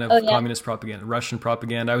any kind of communist propaganda, Russian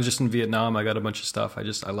propaganda. I was just in Vietnam. I got a bunch of stuff. I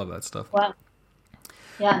love that stuff. Wow.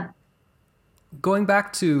 Yeah. Going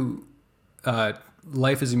back to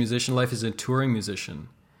life as a musician, life as a touring musician,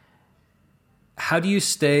 how do you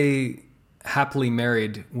stay happily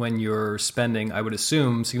married when you're spending, I would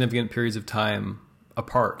assume, significant periods of time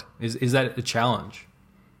apart? Is that a challenge?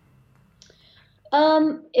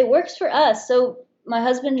 It works for us. So my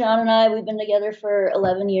husband, John, and I, we've been together for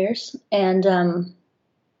 11 years, and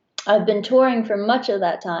I've been touring for much of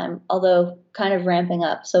that time, although kind of ramping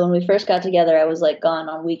up. So when we first got together, I was like gone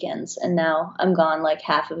on weekends, and now I'm gone like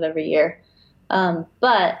half of every year.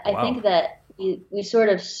 But I think that we sort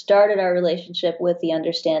of started our relationship with the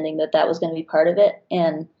understanding that that was going to be part of it,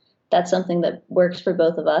 and that's something that works for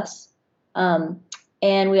both of us.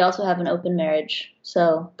 And we also have an open marriage,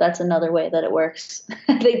 so that's another way that it works.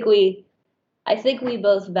 I think we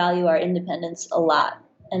both value our independence a lot,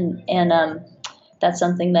 and that's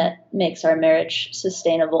something that makes our marriage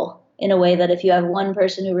sustainable in a way that if you have one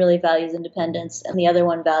person who really values independence and the other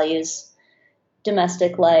one values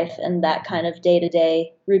domestic life and that kind of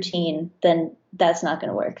day-to-day routine, then that's not going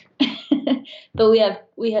to work. But we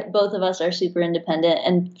have both of us are super independent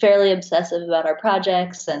and fairly obsessive about our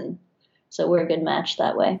projects, and so we're a good match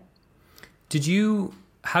that way.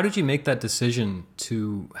 How did you make that decision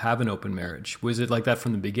to have an open marriage? Was it like that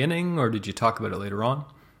from the beginning, or did you talk about it later on?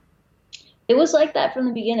 It was like that from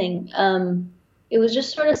the beginning. It was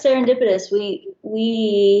just sort of serendipitous.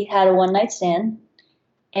 We had a one-night stand,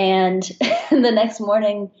 and the next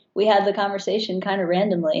morning we had the conversation kind of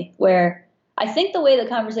randomly, where I think the way the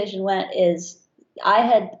conversation went is I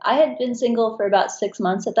had been single for about 6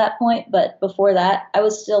 months at that point, but before that I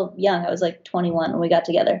was still young. I was like 21 when we got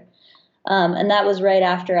together. And that was right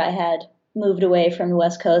after I had moved away from the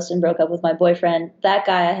West Coast and broke up with my boyfriend. That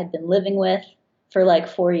guy I had been living with for like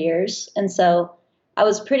 4 years. And so I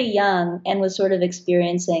was pretty young and was sort of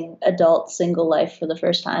experiencing adult single life for the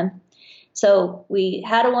first time. So we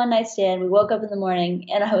had a one night stand. We woke up in the morning,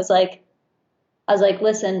 and I was like,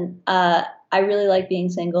 listen, I really like being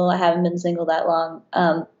single. I haven't been single that long.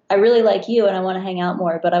 I really like you, and I want to hang out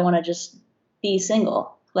more, but I want to just be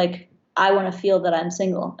single. Like, I want to feel that I'm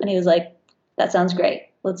single. And he was like, that sounds great.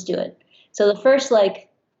 Let's do it. So the first like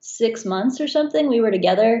 6 months or something we were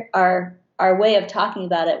together, our way of talking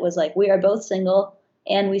about it was like, we are both single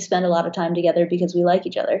and we spend a lot of time together because we like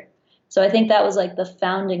each other. So I think that was like the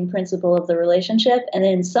founding principle of the relationship. And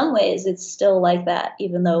in some ways it's still like that,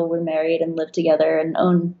 even though we're married and live together and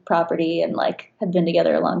own property and like have been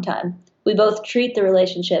together a long time. We both treat the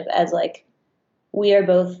relationship as like, we are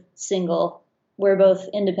both single. We're both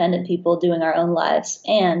independent people doing our own lives,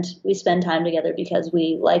 and we spend time together because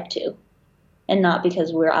we like to and not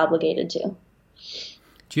because we're obligated to.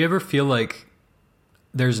 Do you ever feel like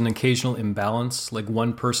there's an occasional imbalance? Like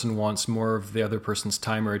one person wants more of the other person's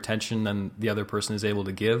time or attention than the other person is able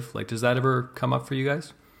to give? Like, does that ever come up for you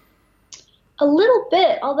guys? A little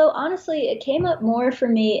bit, although honestly, it came up more for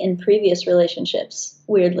me in previous relationships,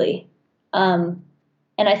 weirdly. And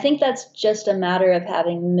I think that's just a matter of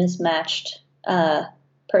having mismatched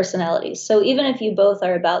personalities. So even if you both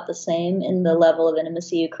are about the same in the level of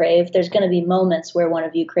intimacy you crave, there's going to be moments where one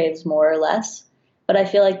of you craves more or less. But I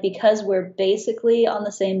feel like because we're basically on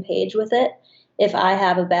the same page with it, if I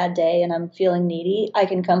have a bad day and I'm feeling needy, I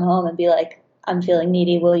can come home and be like, I'm feeling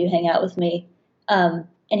needy. Will you hang out with me? And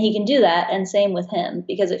he can do that. And same with him,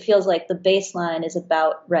 because it feels like the baseline is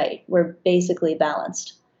about right. We're basically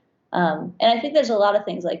balanced. And I think there's a lot of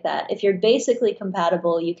things like that. If you're basically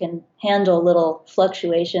compatible, you can handle little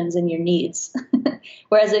fluctuations in your needs.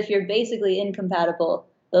 Whereas if you're basically incompatible,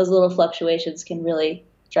 those little fluctuations can really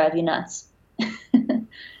drive you nuts.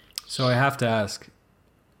 So I have to ask,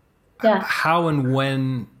 yeah. How and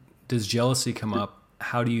when does jealousy come up?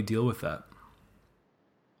 How do you deal with that?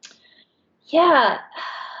 Yeah,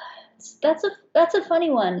 that's a funny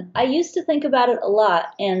one. I used to think about it a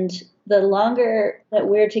lot, and the longer that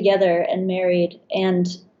we're together and married and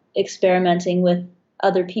experimenting with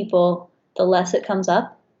other people, the less it comes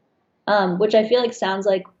up, which I feel like sounds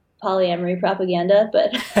like polyamory propaganda,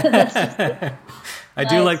 but that's just I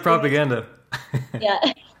do like propaganda. Yeah.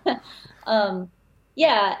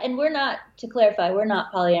 Yeah, and we're not, to clarify, we're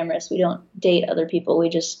not polyamorous. We don't date other people. We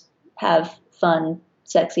just have fun,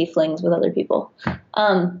 sexy flings with other people.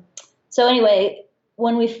 So anyway,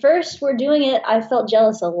 when we first were doing it, I felt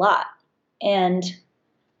jealous a lot. And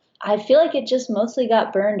I feel like it just mostly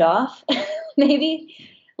got burned off. Maybe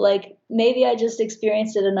I just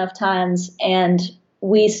experienced it enough times, and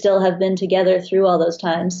we still have been together through all those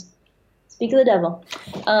times. Speak of the devil.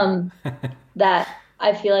 That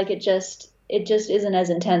I feel like it just isn't as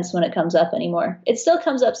intense when it comes up anymore. It still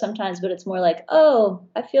comes up sometimes, but it's more like, oh,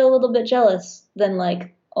 I feel a little bit jealous than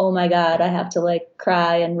like, oh my God, I have to like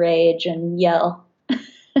cry and rage and yell.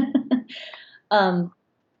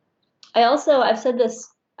 I've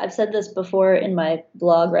said this before in my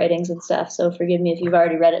blog writings and stuff, so forgive me if you've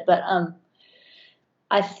already read it, but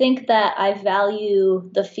I think that I value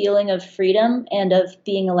the feeling of freedom and of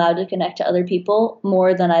being allowed to connect to other people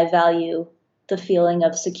more than I value the feeling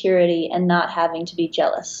of security and not having to be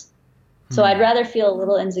jealous. So I'd rather feel a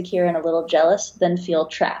little insecure and a little jealous than feel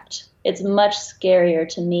trapped. It's much scarier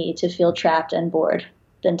to me to feel trapped and bored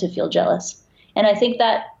than to feel jealous. And I think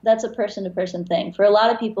that that's a person-to-person thing. For a lot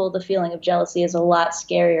of people, the feeling of jealousy is a lot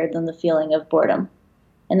scarier than the feeling of boredom.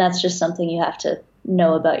 And that's just something you have to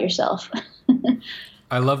know about yourself.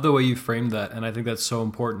 I love the way you framed that, and I think that's so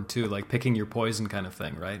important too, like picking your poison kind of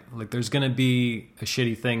thing, right? Like there's going to be a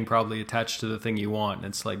shitty thing probably attached to the thing you want, and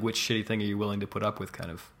it's like, which shitty thing are you willing to put up with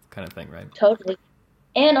kind of thing, right? Totally.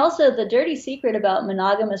 And also the dirty secret about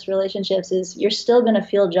monogamous relationships is you're still going to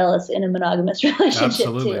feel jealous in a monogamous relationship.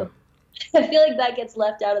 Absolutely. Too. I feel like that gets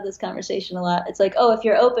left out of this conversation a lot. It's like, oh, if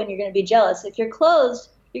you're open, you're going to be jealous. If you're closed,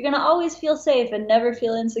 you're going to always feel safe and never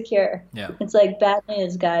feel insecure. Yeah. It's like bad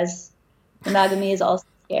news, guys. Monogamy is also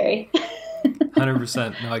scary.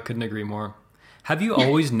 100%. No, I couldn't agree more. Have you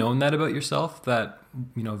always known that about yourself, that,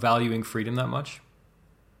 valuing freedom that much?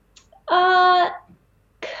 Not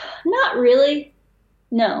really.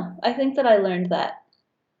 No, I think that I learned that.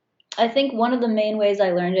 I think one of the main ways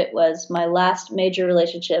I learned it was my last major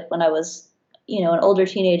relationship when I was, an older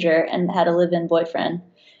teenager and had a live-in boyfriend.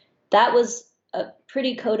 That was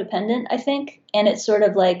pretty codependent, I think. And it sort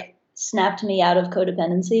of like snapped me out of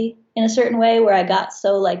codependency in a certain way, where I got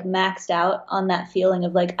so like maxed out on that feeling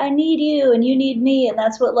of like, I need you and you need me. And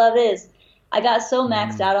that's what love is. I got so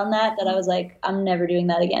maxed out on that I was like, I'm never doing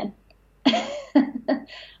that again.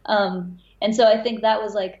 And so I think that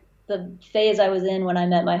was like the phase I was in when I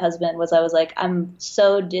met my husband was I was like, I'm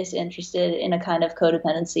so disinterested in a kind of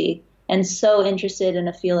codependency and so interested in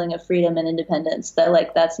a feeling of freedom and independence that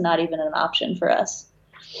like that's not even an option for us.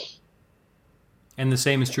 And the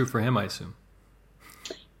same is true for him, I assume.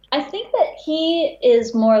 I think that he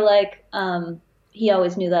is more like he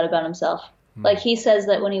always knew that about himself. Like he says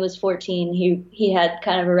that when he was 14, he had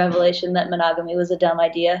kind of a revelation that monogamy was a dumb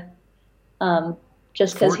idea,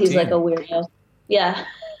 just because he's like a weirdo. Yeah.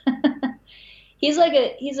 He's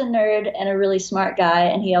a nerd and a really smart guy,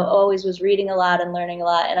 and he always was reading a lot and learning a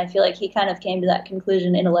lot. And I feel like he kind of came to that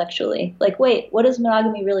conclusion intellectually. Like, wait, what is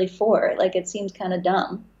monogamy really for? Like, it seems kind of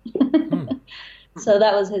dumb. So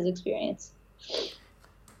that was his experience.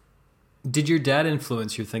 Did your dad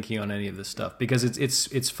influence your thinking on any of this stuff? Because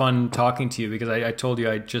it's fun talking to you, because I told you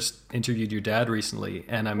I just interviewed your dad recently,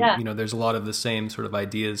 and there's a lot of the same sort of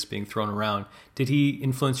ideas being thrown around. Did he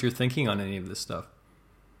influence your thinking on any of this stuff?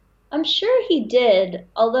 I'm sure he did.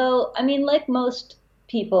 Although, I mean, like most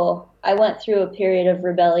people, I went through a period of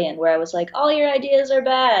rebellion where I was like, all your ideas are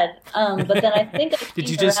bad. But then I think did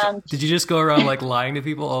you just go around like lying to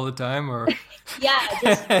people all the time, or? Yeah,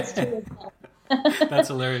 just to yourself. That's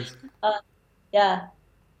hilarious. Yeah.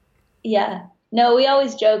 No, we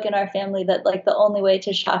always joke in our family that like the only way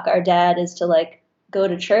to shock our dad is to like go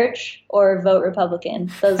to church or vote Republican.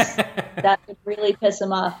 That could really piss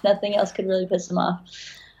him off. Nothing else could really piss him off.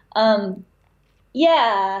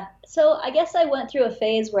 Yeah. So I guess I went through a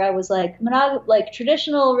phase where I was like,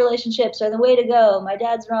 traditional relationships are the way to go. My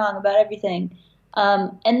dad's wrong about everything.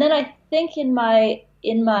 And then I think in my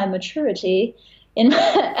maturity,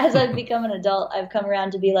 as I've become an adult, I've come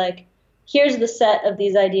around to be like, here's the set of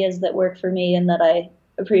these ideas that work for me and that I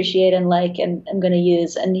appreciate and like and I'm going to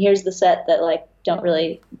use. And here's the set that like don't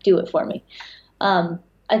really do it for me. I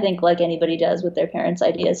think like anybody does with their parents'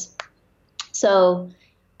 ideas. So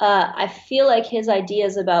I feel like his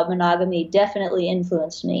ideas about monogamy definitely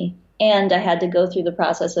influenced me. And I had to go through the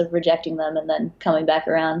process of rejecting them and then coming back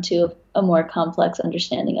around to a more complex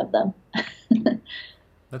understanding of them.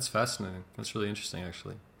 That's fascinating. That's really interesting,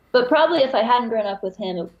 actually. But probably if I hadn't grown up with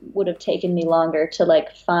him, it would have taken me longer to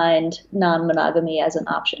like find non-monogamy as an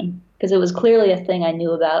option, because it was clearly a thing I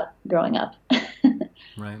knew about growing up.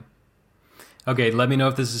 Right. Okay, let me know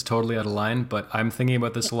if this is totally out of line, but I'm thinking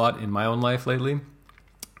about this a lot in my own life lately.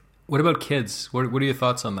 What about kids? What are your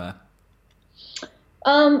thoughts on that?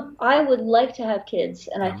 I would like to have kids,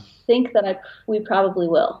 and I think that we probably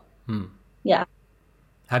will. Yeah.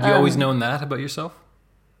 Have you always known that about yourself?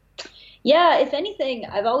 Yeah, if anything,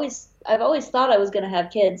 I've always thought I was going to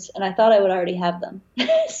have kids, and I thought I would already have them.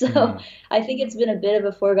 So I think it's been a bit of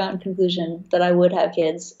a foregone conclusion that I would have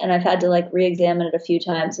kids, and I've had to like re-examine it a few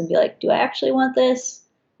times and be like, do I actually want this?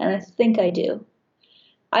 And I think I do.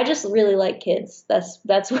 I just really like kids. That's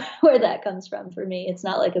where that comes from for me. It's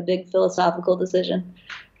not like a big philosophical decision.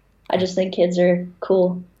 I just think kids are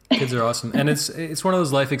cool. Kids are awesome, and it's one of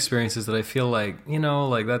those life experiences that I feel like,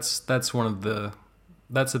 like that's one of the.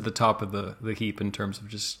 That's at the top of the heap in terms of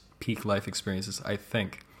just peak life experiences, I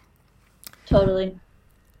think. Totally.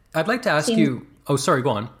 I'd like to ask you... Oh, sorry, go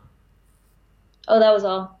on. Oh, that was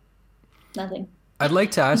all. Nothing. I'd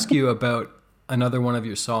like to ask you about another one of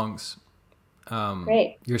your songs.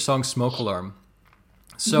 Great. Your song, Smoke Alarm.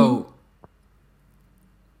 So,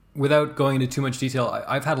 without going into too much detail,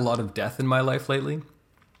 I've had a lot of death in my life lately.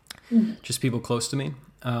 Just people close to me.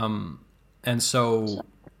 And so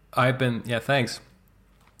I've been... Yeah, thanks.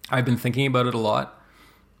 I've been thinking about it a lot,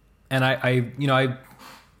 and I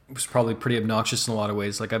was probably pretty obnoxious in a lot of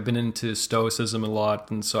ways. Like I've been into Stoicism a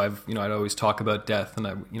lot, and so I'd always talk about death, and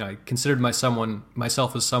I considered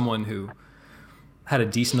myself as someone who had a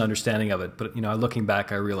decent understanding of it. But looking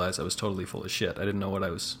back, I realized I was totally full of shit. I didn't know what I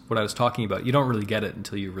was talking about. You don't really get it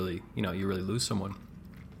until you really lose someone.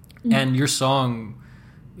 And your song,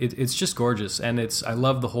 it's just gorgeous, and I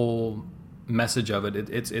love the whole message of it.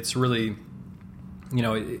 It's really.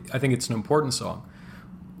 I think it's an important song.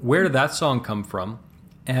 Where did that song come from?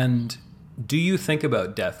 And do you think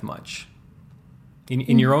about death much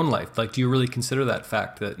in your own life? Like, do you really consider that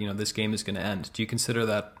fact that, this game is going to end? Do you consider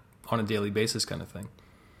that on a daily basis kind of thing?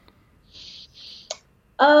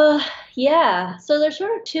 Yeah. So there's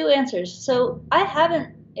sort of two answers. So I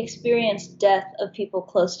haven't experienced death of people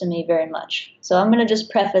close to me very much. So I'm going to just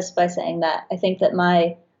preface by saying that I think that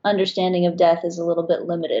my understanding of death is a little bit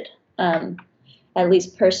limited. At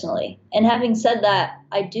least personally. And having said that,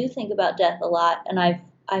 I do think about death a lot, and I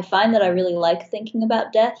find that I really like thinking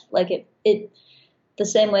about death. Like it the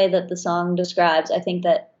same way that the song describes. I think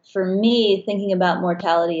that for me, thinking about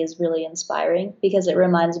mortality is really inspiring, because it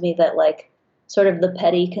reminds me that like sort of the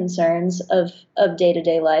petty concerns of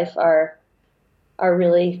day-to-day life are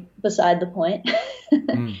really beside the point.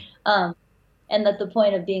 And that the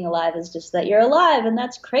point of being alive is just that you're alive, and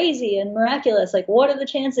that's crazy and miraculous. Like, what are the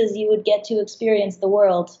chances you would get to experience the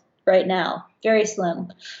world right now? Very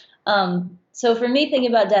slim. So for me, thinking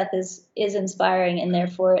about death is inspiring, and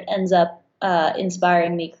therefore it ends up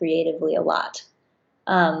inspiring me creatively a lot.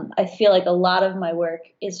 I feel like a lot of my work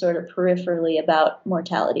is sort of peripherally about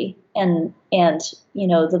mortality and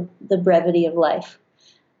the brevity of life.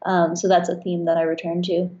 So that's a theme that I return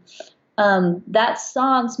to. That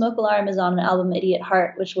song, Smoke Alarm, is on an album, Idiot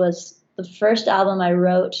Heart, which was the first album I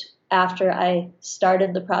wrote after I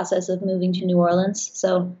started the process of moving to New Orleans.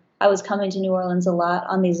 So I was coming to New Orleans a lot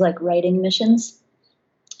on these like writing missions.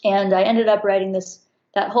 And I ended up writing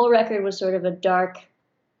that whole record was sort of a dark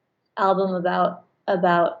album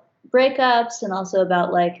about breakups and also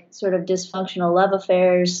about like sort of dysfunctional love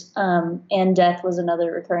affairs. And death was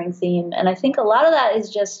another recurring theme. And I think a lot of that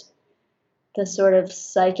is just the sort of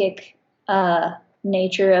psychic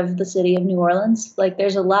nature of the city of New Orleans. Like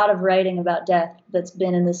there's a lot of writing about death that's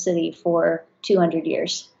been in the city for 200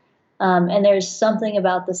 years. And there's something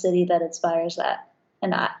about the city that inspires that.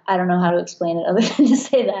 And I don't know how to explain it other than to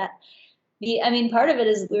say that. Part of it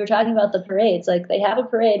is we were talking about the parades. Like they have a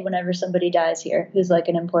parade whenever somebody dies here who's like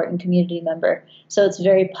an important community member. So it's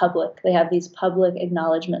very public. They have these public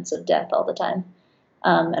acknowledgments of death all the time.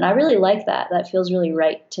 And I really like that. That feels really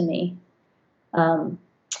right to me.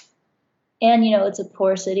 And, it's a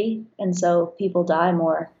poor city, and so people die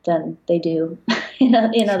more than they do in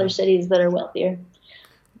other cities that are wealthier.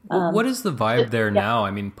 What is the vibe there now? I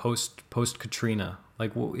mean, post Katrina,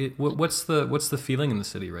 like what's the feeling in the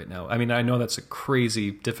city right now? I mean, I know that's a crazy,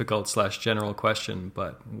 difficult / general question,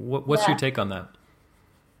 but what's your take on that?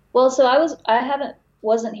 Well, so I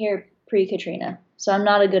wasn't here pre-Katrina, so I'm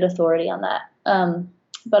not a good authority on that.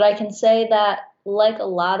 But I can say that, like a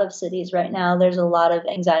lot of cities right now, there's a lot of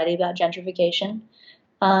anxiety about gentrification,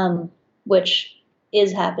 which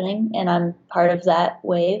is happening. And I'm part of that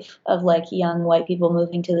wave of like young white people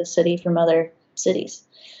moving to the city from other cities.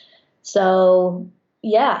 So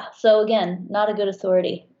yeah. So again, not a good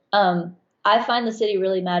authority. I find the city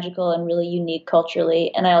really magical and really unique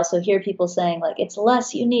culturally. And I also hear people saying like, it's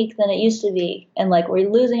less unique than it used to be. And like, we're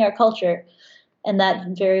losing our culture. And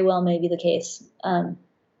that very well may be the case.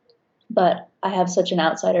 But I have such an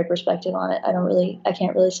outsider perspective on it. I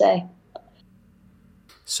can't really say.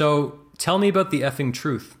 So tell me about The Effing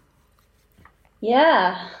Truth.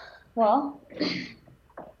 Yeah. Well,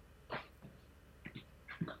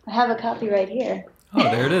 I have a copy right here. Oh,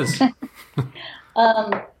 there it is.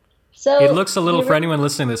 So it looks a little, for anyone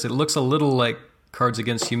listening to this, it looks a little like Cards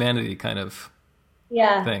Against Humanity kind of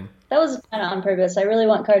thing. That was kind of on purpose. I really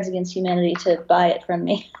want Cards Against Humanity to buy it from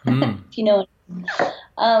me, if you know what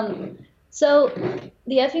I mean. So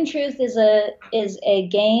The Effing Truth is a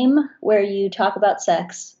game where you talk about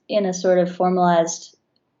sex in a sort of formalized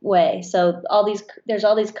way. So there's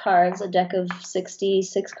all these cards, a deck of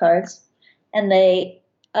 66 cards, and they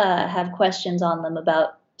have questions on them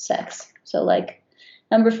about sex. So like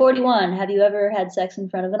number 41, have you ever had sex in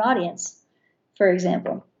front of an audience, for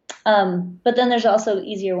example? But then there's also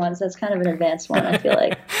easier ones. That's kind of an advanced one, I feel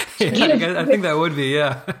like. I think that would be,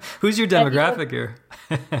 yeah. Who's your demographic here?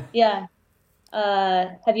 Yeah.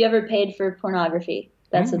 Have you ever paid for pornography?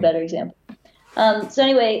 That's a better example. So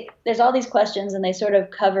anyway, there's all these questions, and they sort of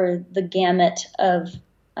cover the gamut of,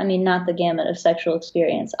 not the gamut of sexual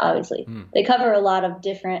experience, obviously. They cover a lot of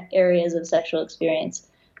different areas of sexual experience.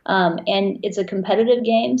 And it's a competitive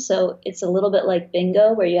game, so it's a little bit like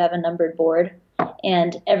bingo, where you have a numbered board,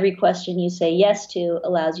 and every question you say yes to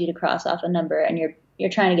allows you to cross off a number, and you're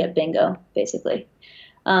trying to get bingo, basically.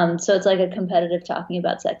 So it's like a competitive talking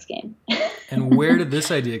about sex game. And where did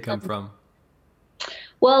this idea come from?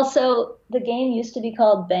 Well, so the game used to be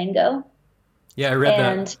called Bango. Yeah, I read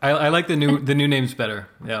that. I like the new names better.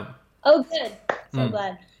 Yeah. Oh, good. So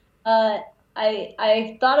glad.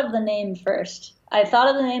 I thought of the name first. I thought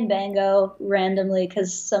of the name Bango randomly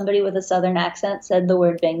because somebody with a southern accent said the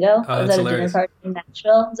word bingo. I was at a dinner party in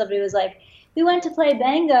Nashville, and somebody was like, we went to play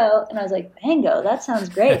Bango. And I was like, Bango? That sounds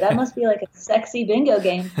great. That must be like a sexy bingo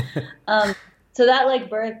game. So that like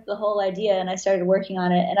birthed the whole idea, and I started working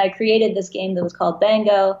on it. And I created this game that was called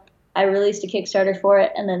Bango. I released a Kickstarter for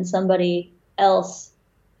it, and then somebody else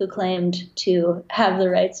who claimed to have the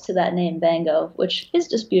rights to that name, Bango, which is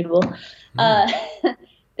just beautiful,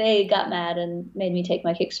 they got mad and made me take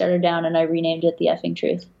my Kickstarter down, and I renamed it The Effing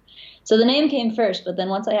Truth. So the name came first, but then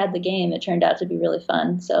once I had the game, it turned out to be really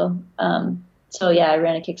fun. So yeah, I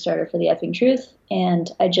ran a Kickstarter for The Effing Truth, and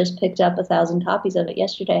I just picked up 1,000 copies of it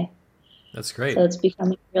yesterday. That's great. So it's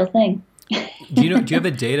becoming a real thing. Do you have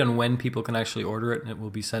a date on when people can actually order it and it will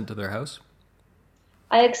be sent to their house?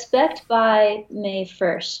 I expect by May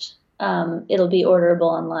 1st, it'll be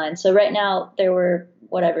orderable online. So right now there were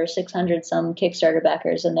 600 some Kickstarter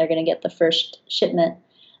backers, and they're going to get the first shipment.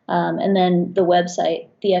 And then the website,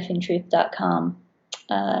 theeffingtruth.com,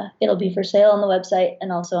 it'll be for sale on the website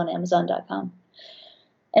and also on Amazon.com.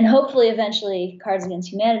 And hopefully eventually Cards Against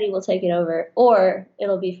Humanity will take it over, or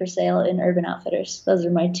it'll be for sale in Urban Outfitters. Those are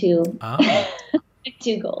my two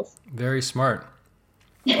goals. Very smart.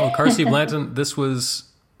 Well, Carsey Blanton, this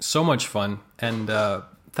was so much fun. And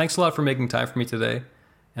thanks a lot for making time for me today.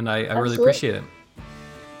 And I really appreciate it.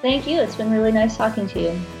 Thank you. It's been really nice talking to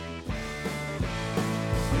you.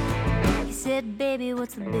 He said, baby,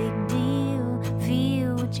 what's the big deal?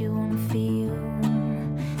 Feel what you want to feel.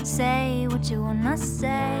 Say what you want to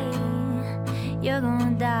say. You're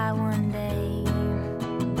gonna die one day.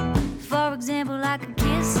 For example, I could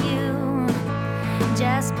kiss you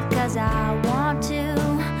just because I want to.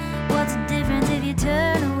 What's the difference if you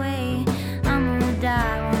turn away? I'm gonna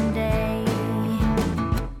die one day.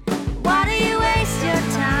 Why do you waste your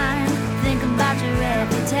time thinking about your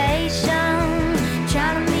reputation?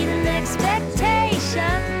 Trying to meet an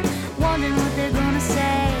expectation, wondering what they're gonna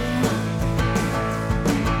say.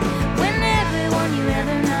 When everyone you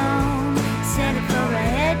ever known said it for a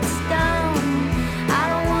headstone. I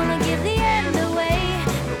don't wanna give the end away,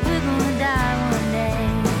 but we're gonna die one day.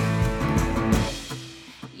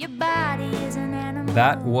 Your body is an animal.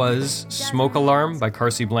 That was Smoke Alarm by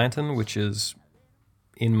Carsey Blanton, which is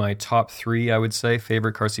in my top 3, I would say,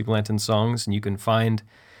 favorite Carsey Blanton songs. And you can find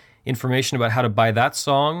information about how to buy that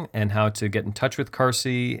song and how to get in touch with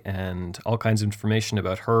Carsey and all kinds of information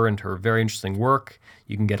about her and her very interesting work.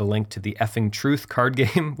 You can get a link to the Effing Truth card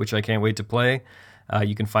game, which I can't wait to play.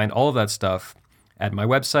 You can find all of that stuff at my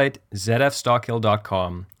website,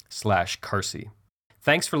 zfstockhill.com/Carsey.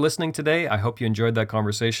 Thanks for listening today. I hope you enjoyed that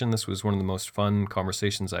conversation. This was one of the most fun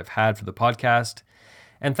conversations I've had for the podcast.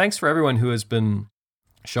 And thanks for everyone who has been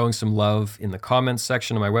showing some love in the comments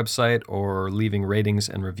section of my website or leaving ratings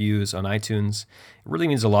and reviews on iTunes. It really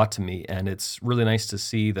means a lot to me, and it's really nice to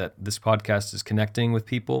see that this podcast is connecting with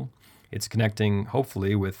people. It's connecting,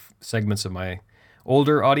 hopefully, with segments of my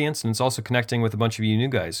older audience, and it's also connecting with a bunch of you new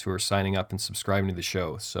guys who are signing up and subscribing to the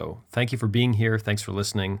show. So thank you for being here. Thanks for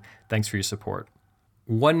listening. Thanks for your support.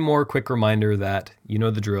 One more quick reminder that you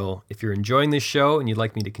know the drill. If you're enjoying this show and you'd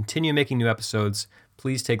like me to continue making new episodes,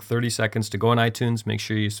 please take 30 seconds to go on iTunes, make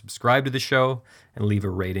sure you subscribe to the show, and leave a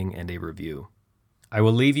rating and a review. I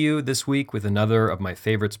will leave you this week with another of my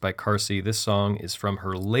favorites by Carsey. This song is from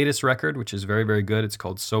her latest record, which is very, very good. It's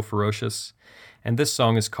called So Ferocious, and this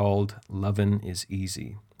song is called Lovin' Is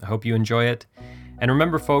Easy. I hope you enjoy it. And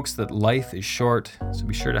remember, folks, that life is short, so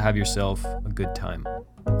be sure to have yourself a good time.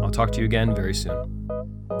 I'll talk to you again very soon.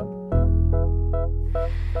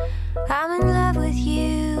 I'm in love with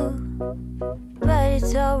you, but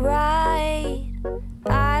it's alright.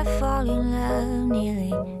 I fall in love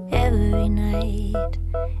nearly every night,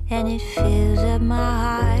 and it fills up my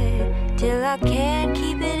heart till I can't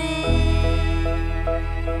keep it in.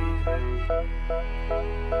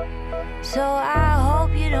 So I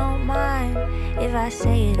hope you don't mind if I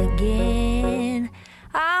say it again.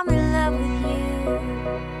 I'm in love with you,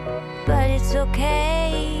 but it's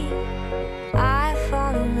okay. I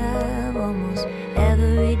fall in love almost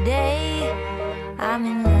every day. I'm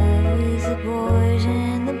in love with the boys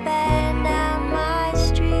in the band down my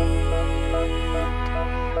street,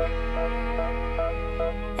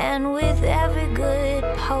 and with every good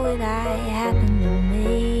poet I happen to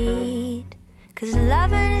meet. 'Cause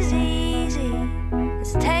loving is easy,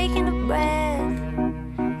 it's taking a breath.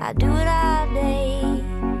 I do it all day,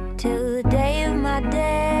 till the day of my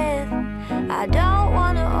death. I don't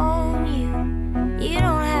wanna own you, you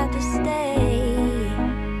don't have to stay.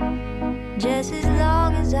 Just as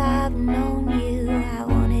long as I've known you, I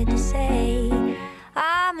wanted to say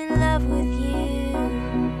I'm in love with you.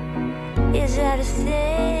 Is that a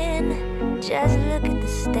sin? Just look at the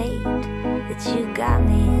state that you got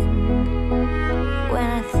me in. When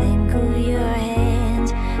I think of your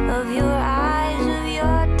hands, of your eyes, of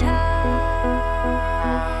your tongue,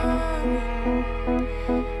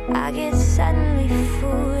 I get suddenly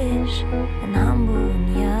foolish and humble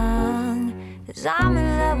and young. 'Cause I'm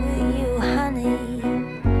in love with you, honey,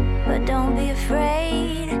 but don't be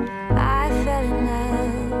afraid. I fell in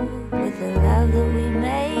love with the love that we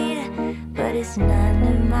made, but it's none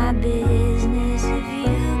of my business if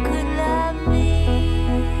you could love me.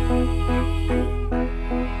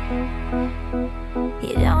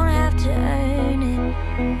 You don't have to earn it,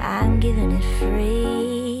 I'm giving it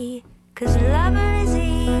free. 'Cause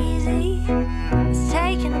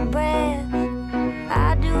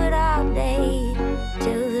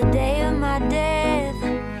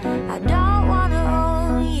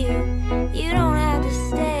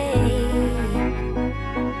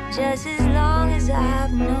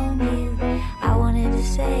on you.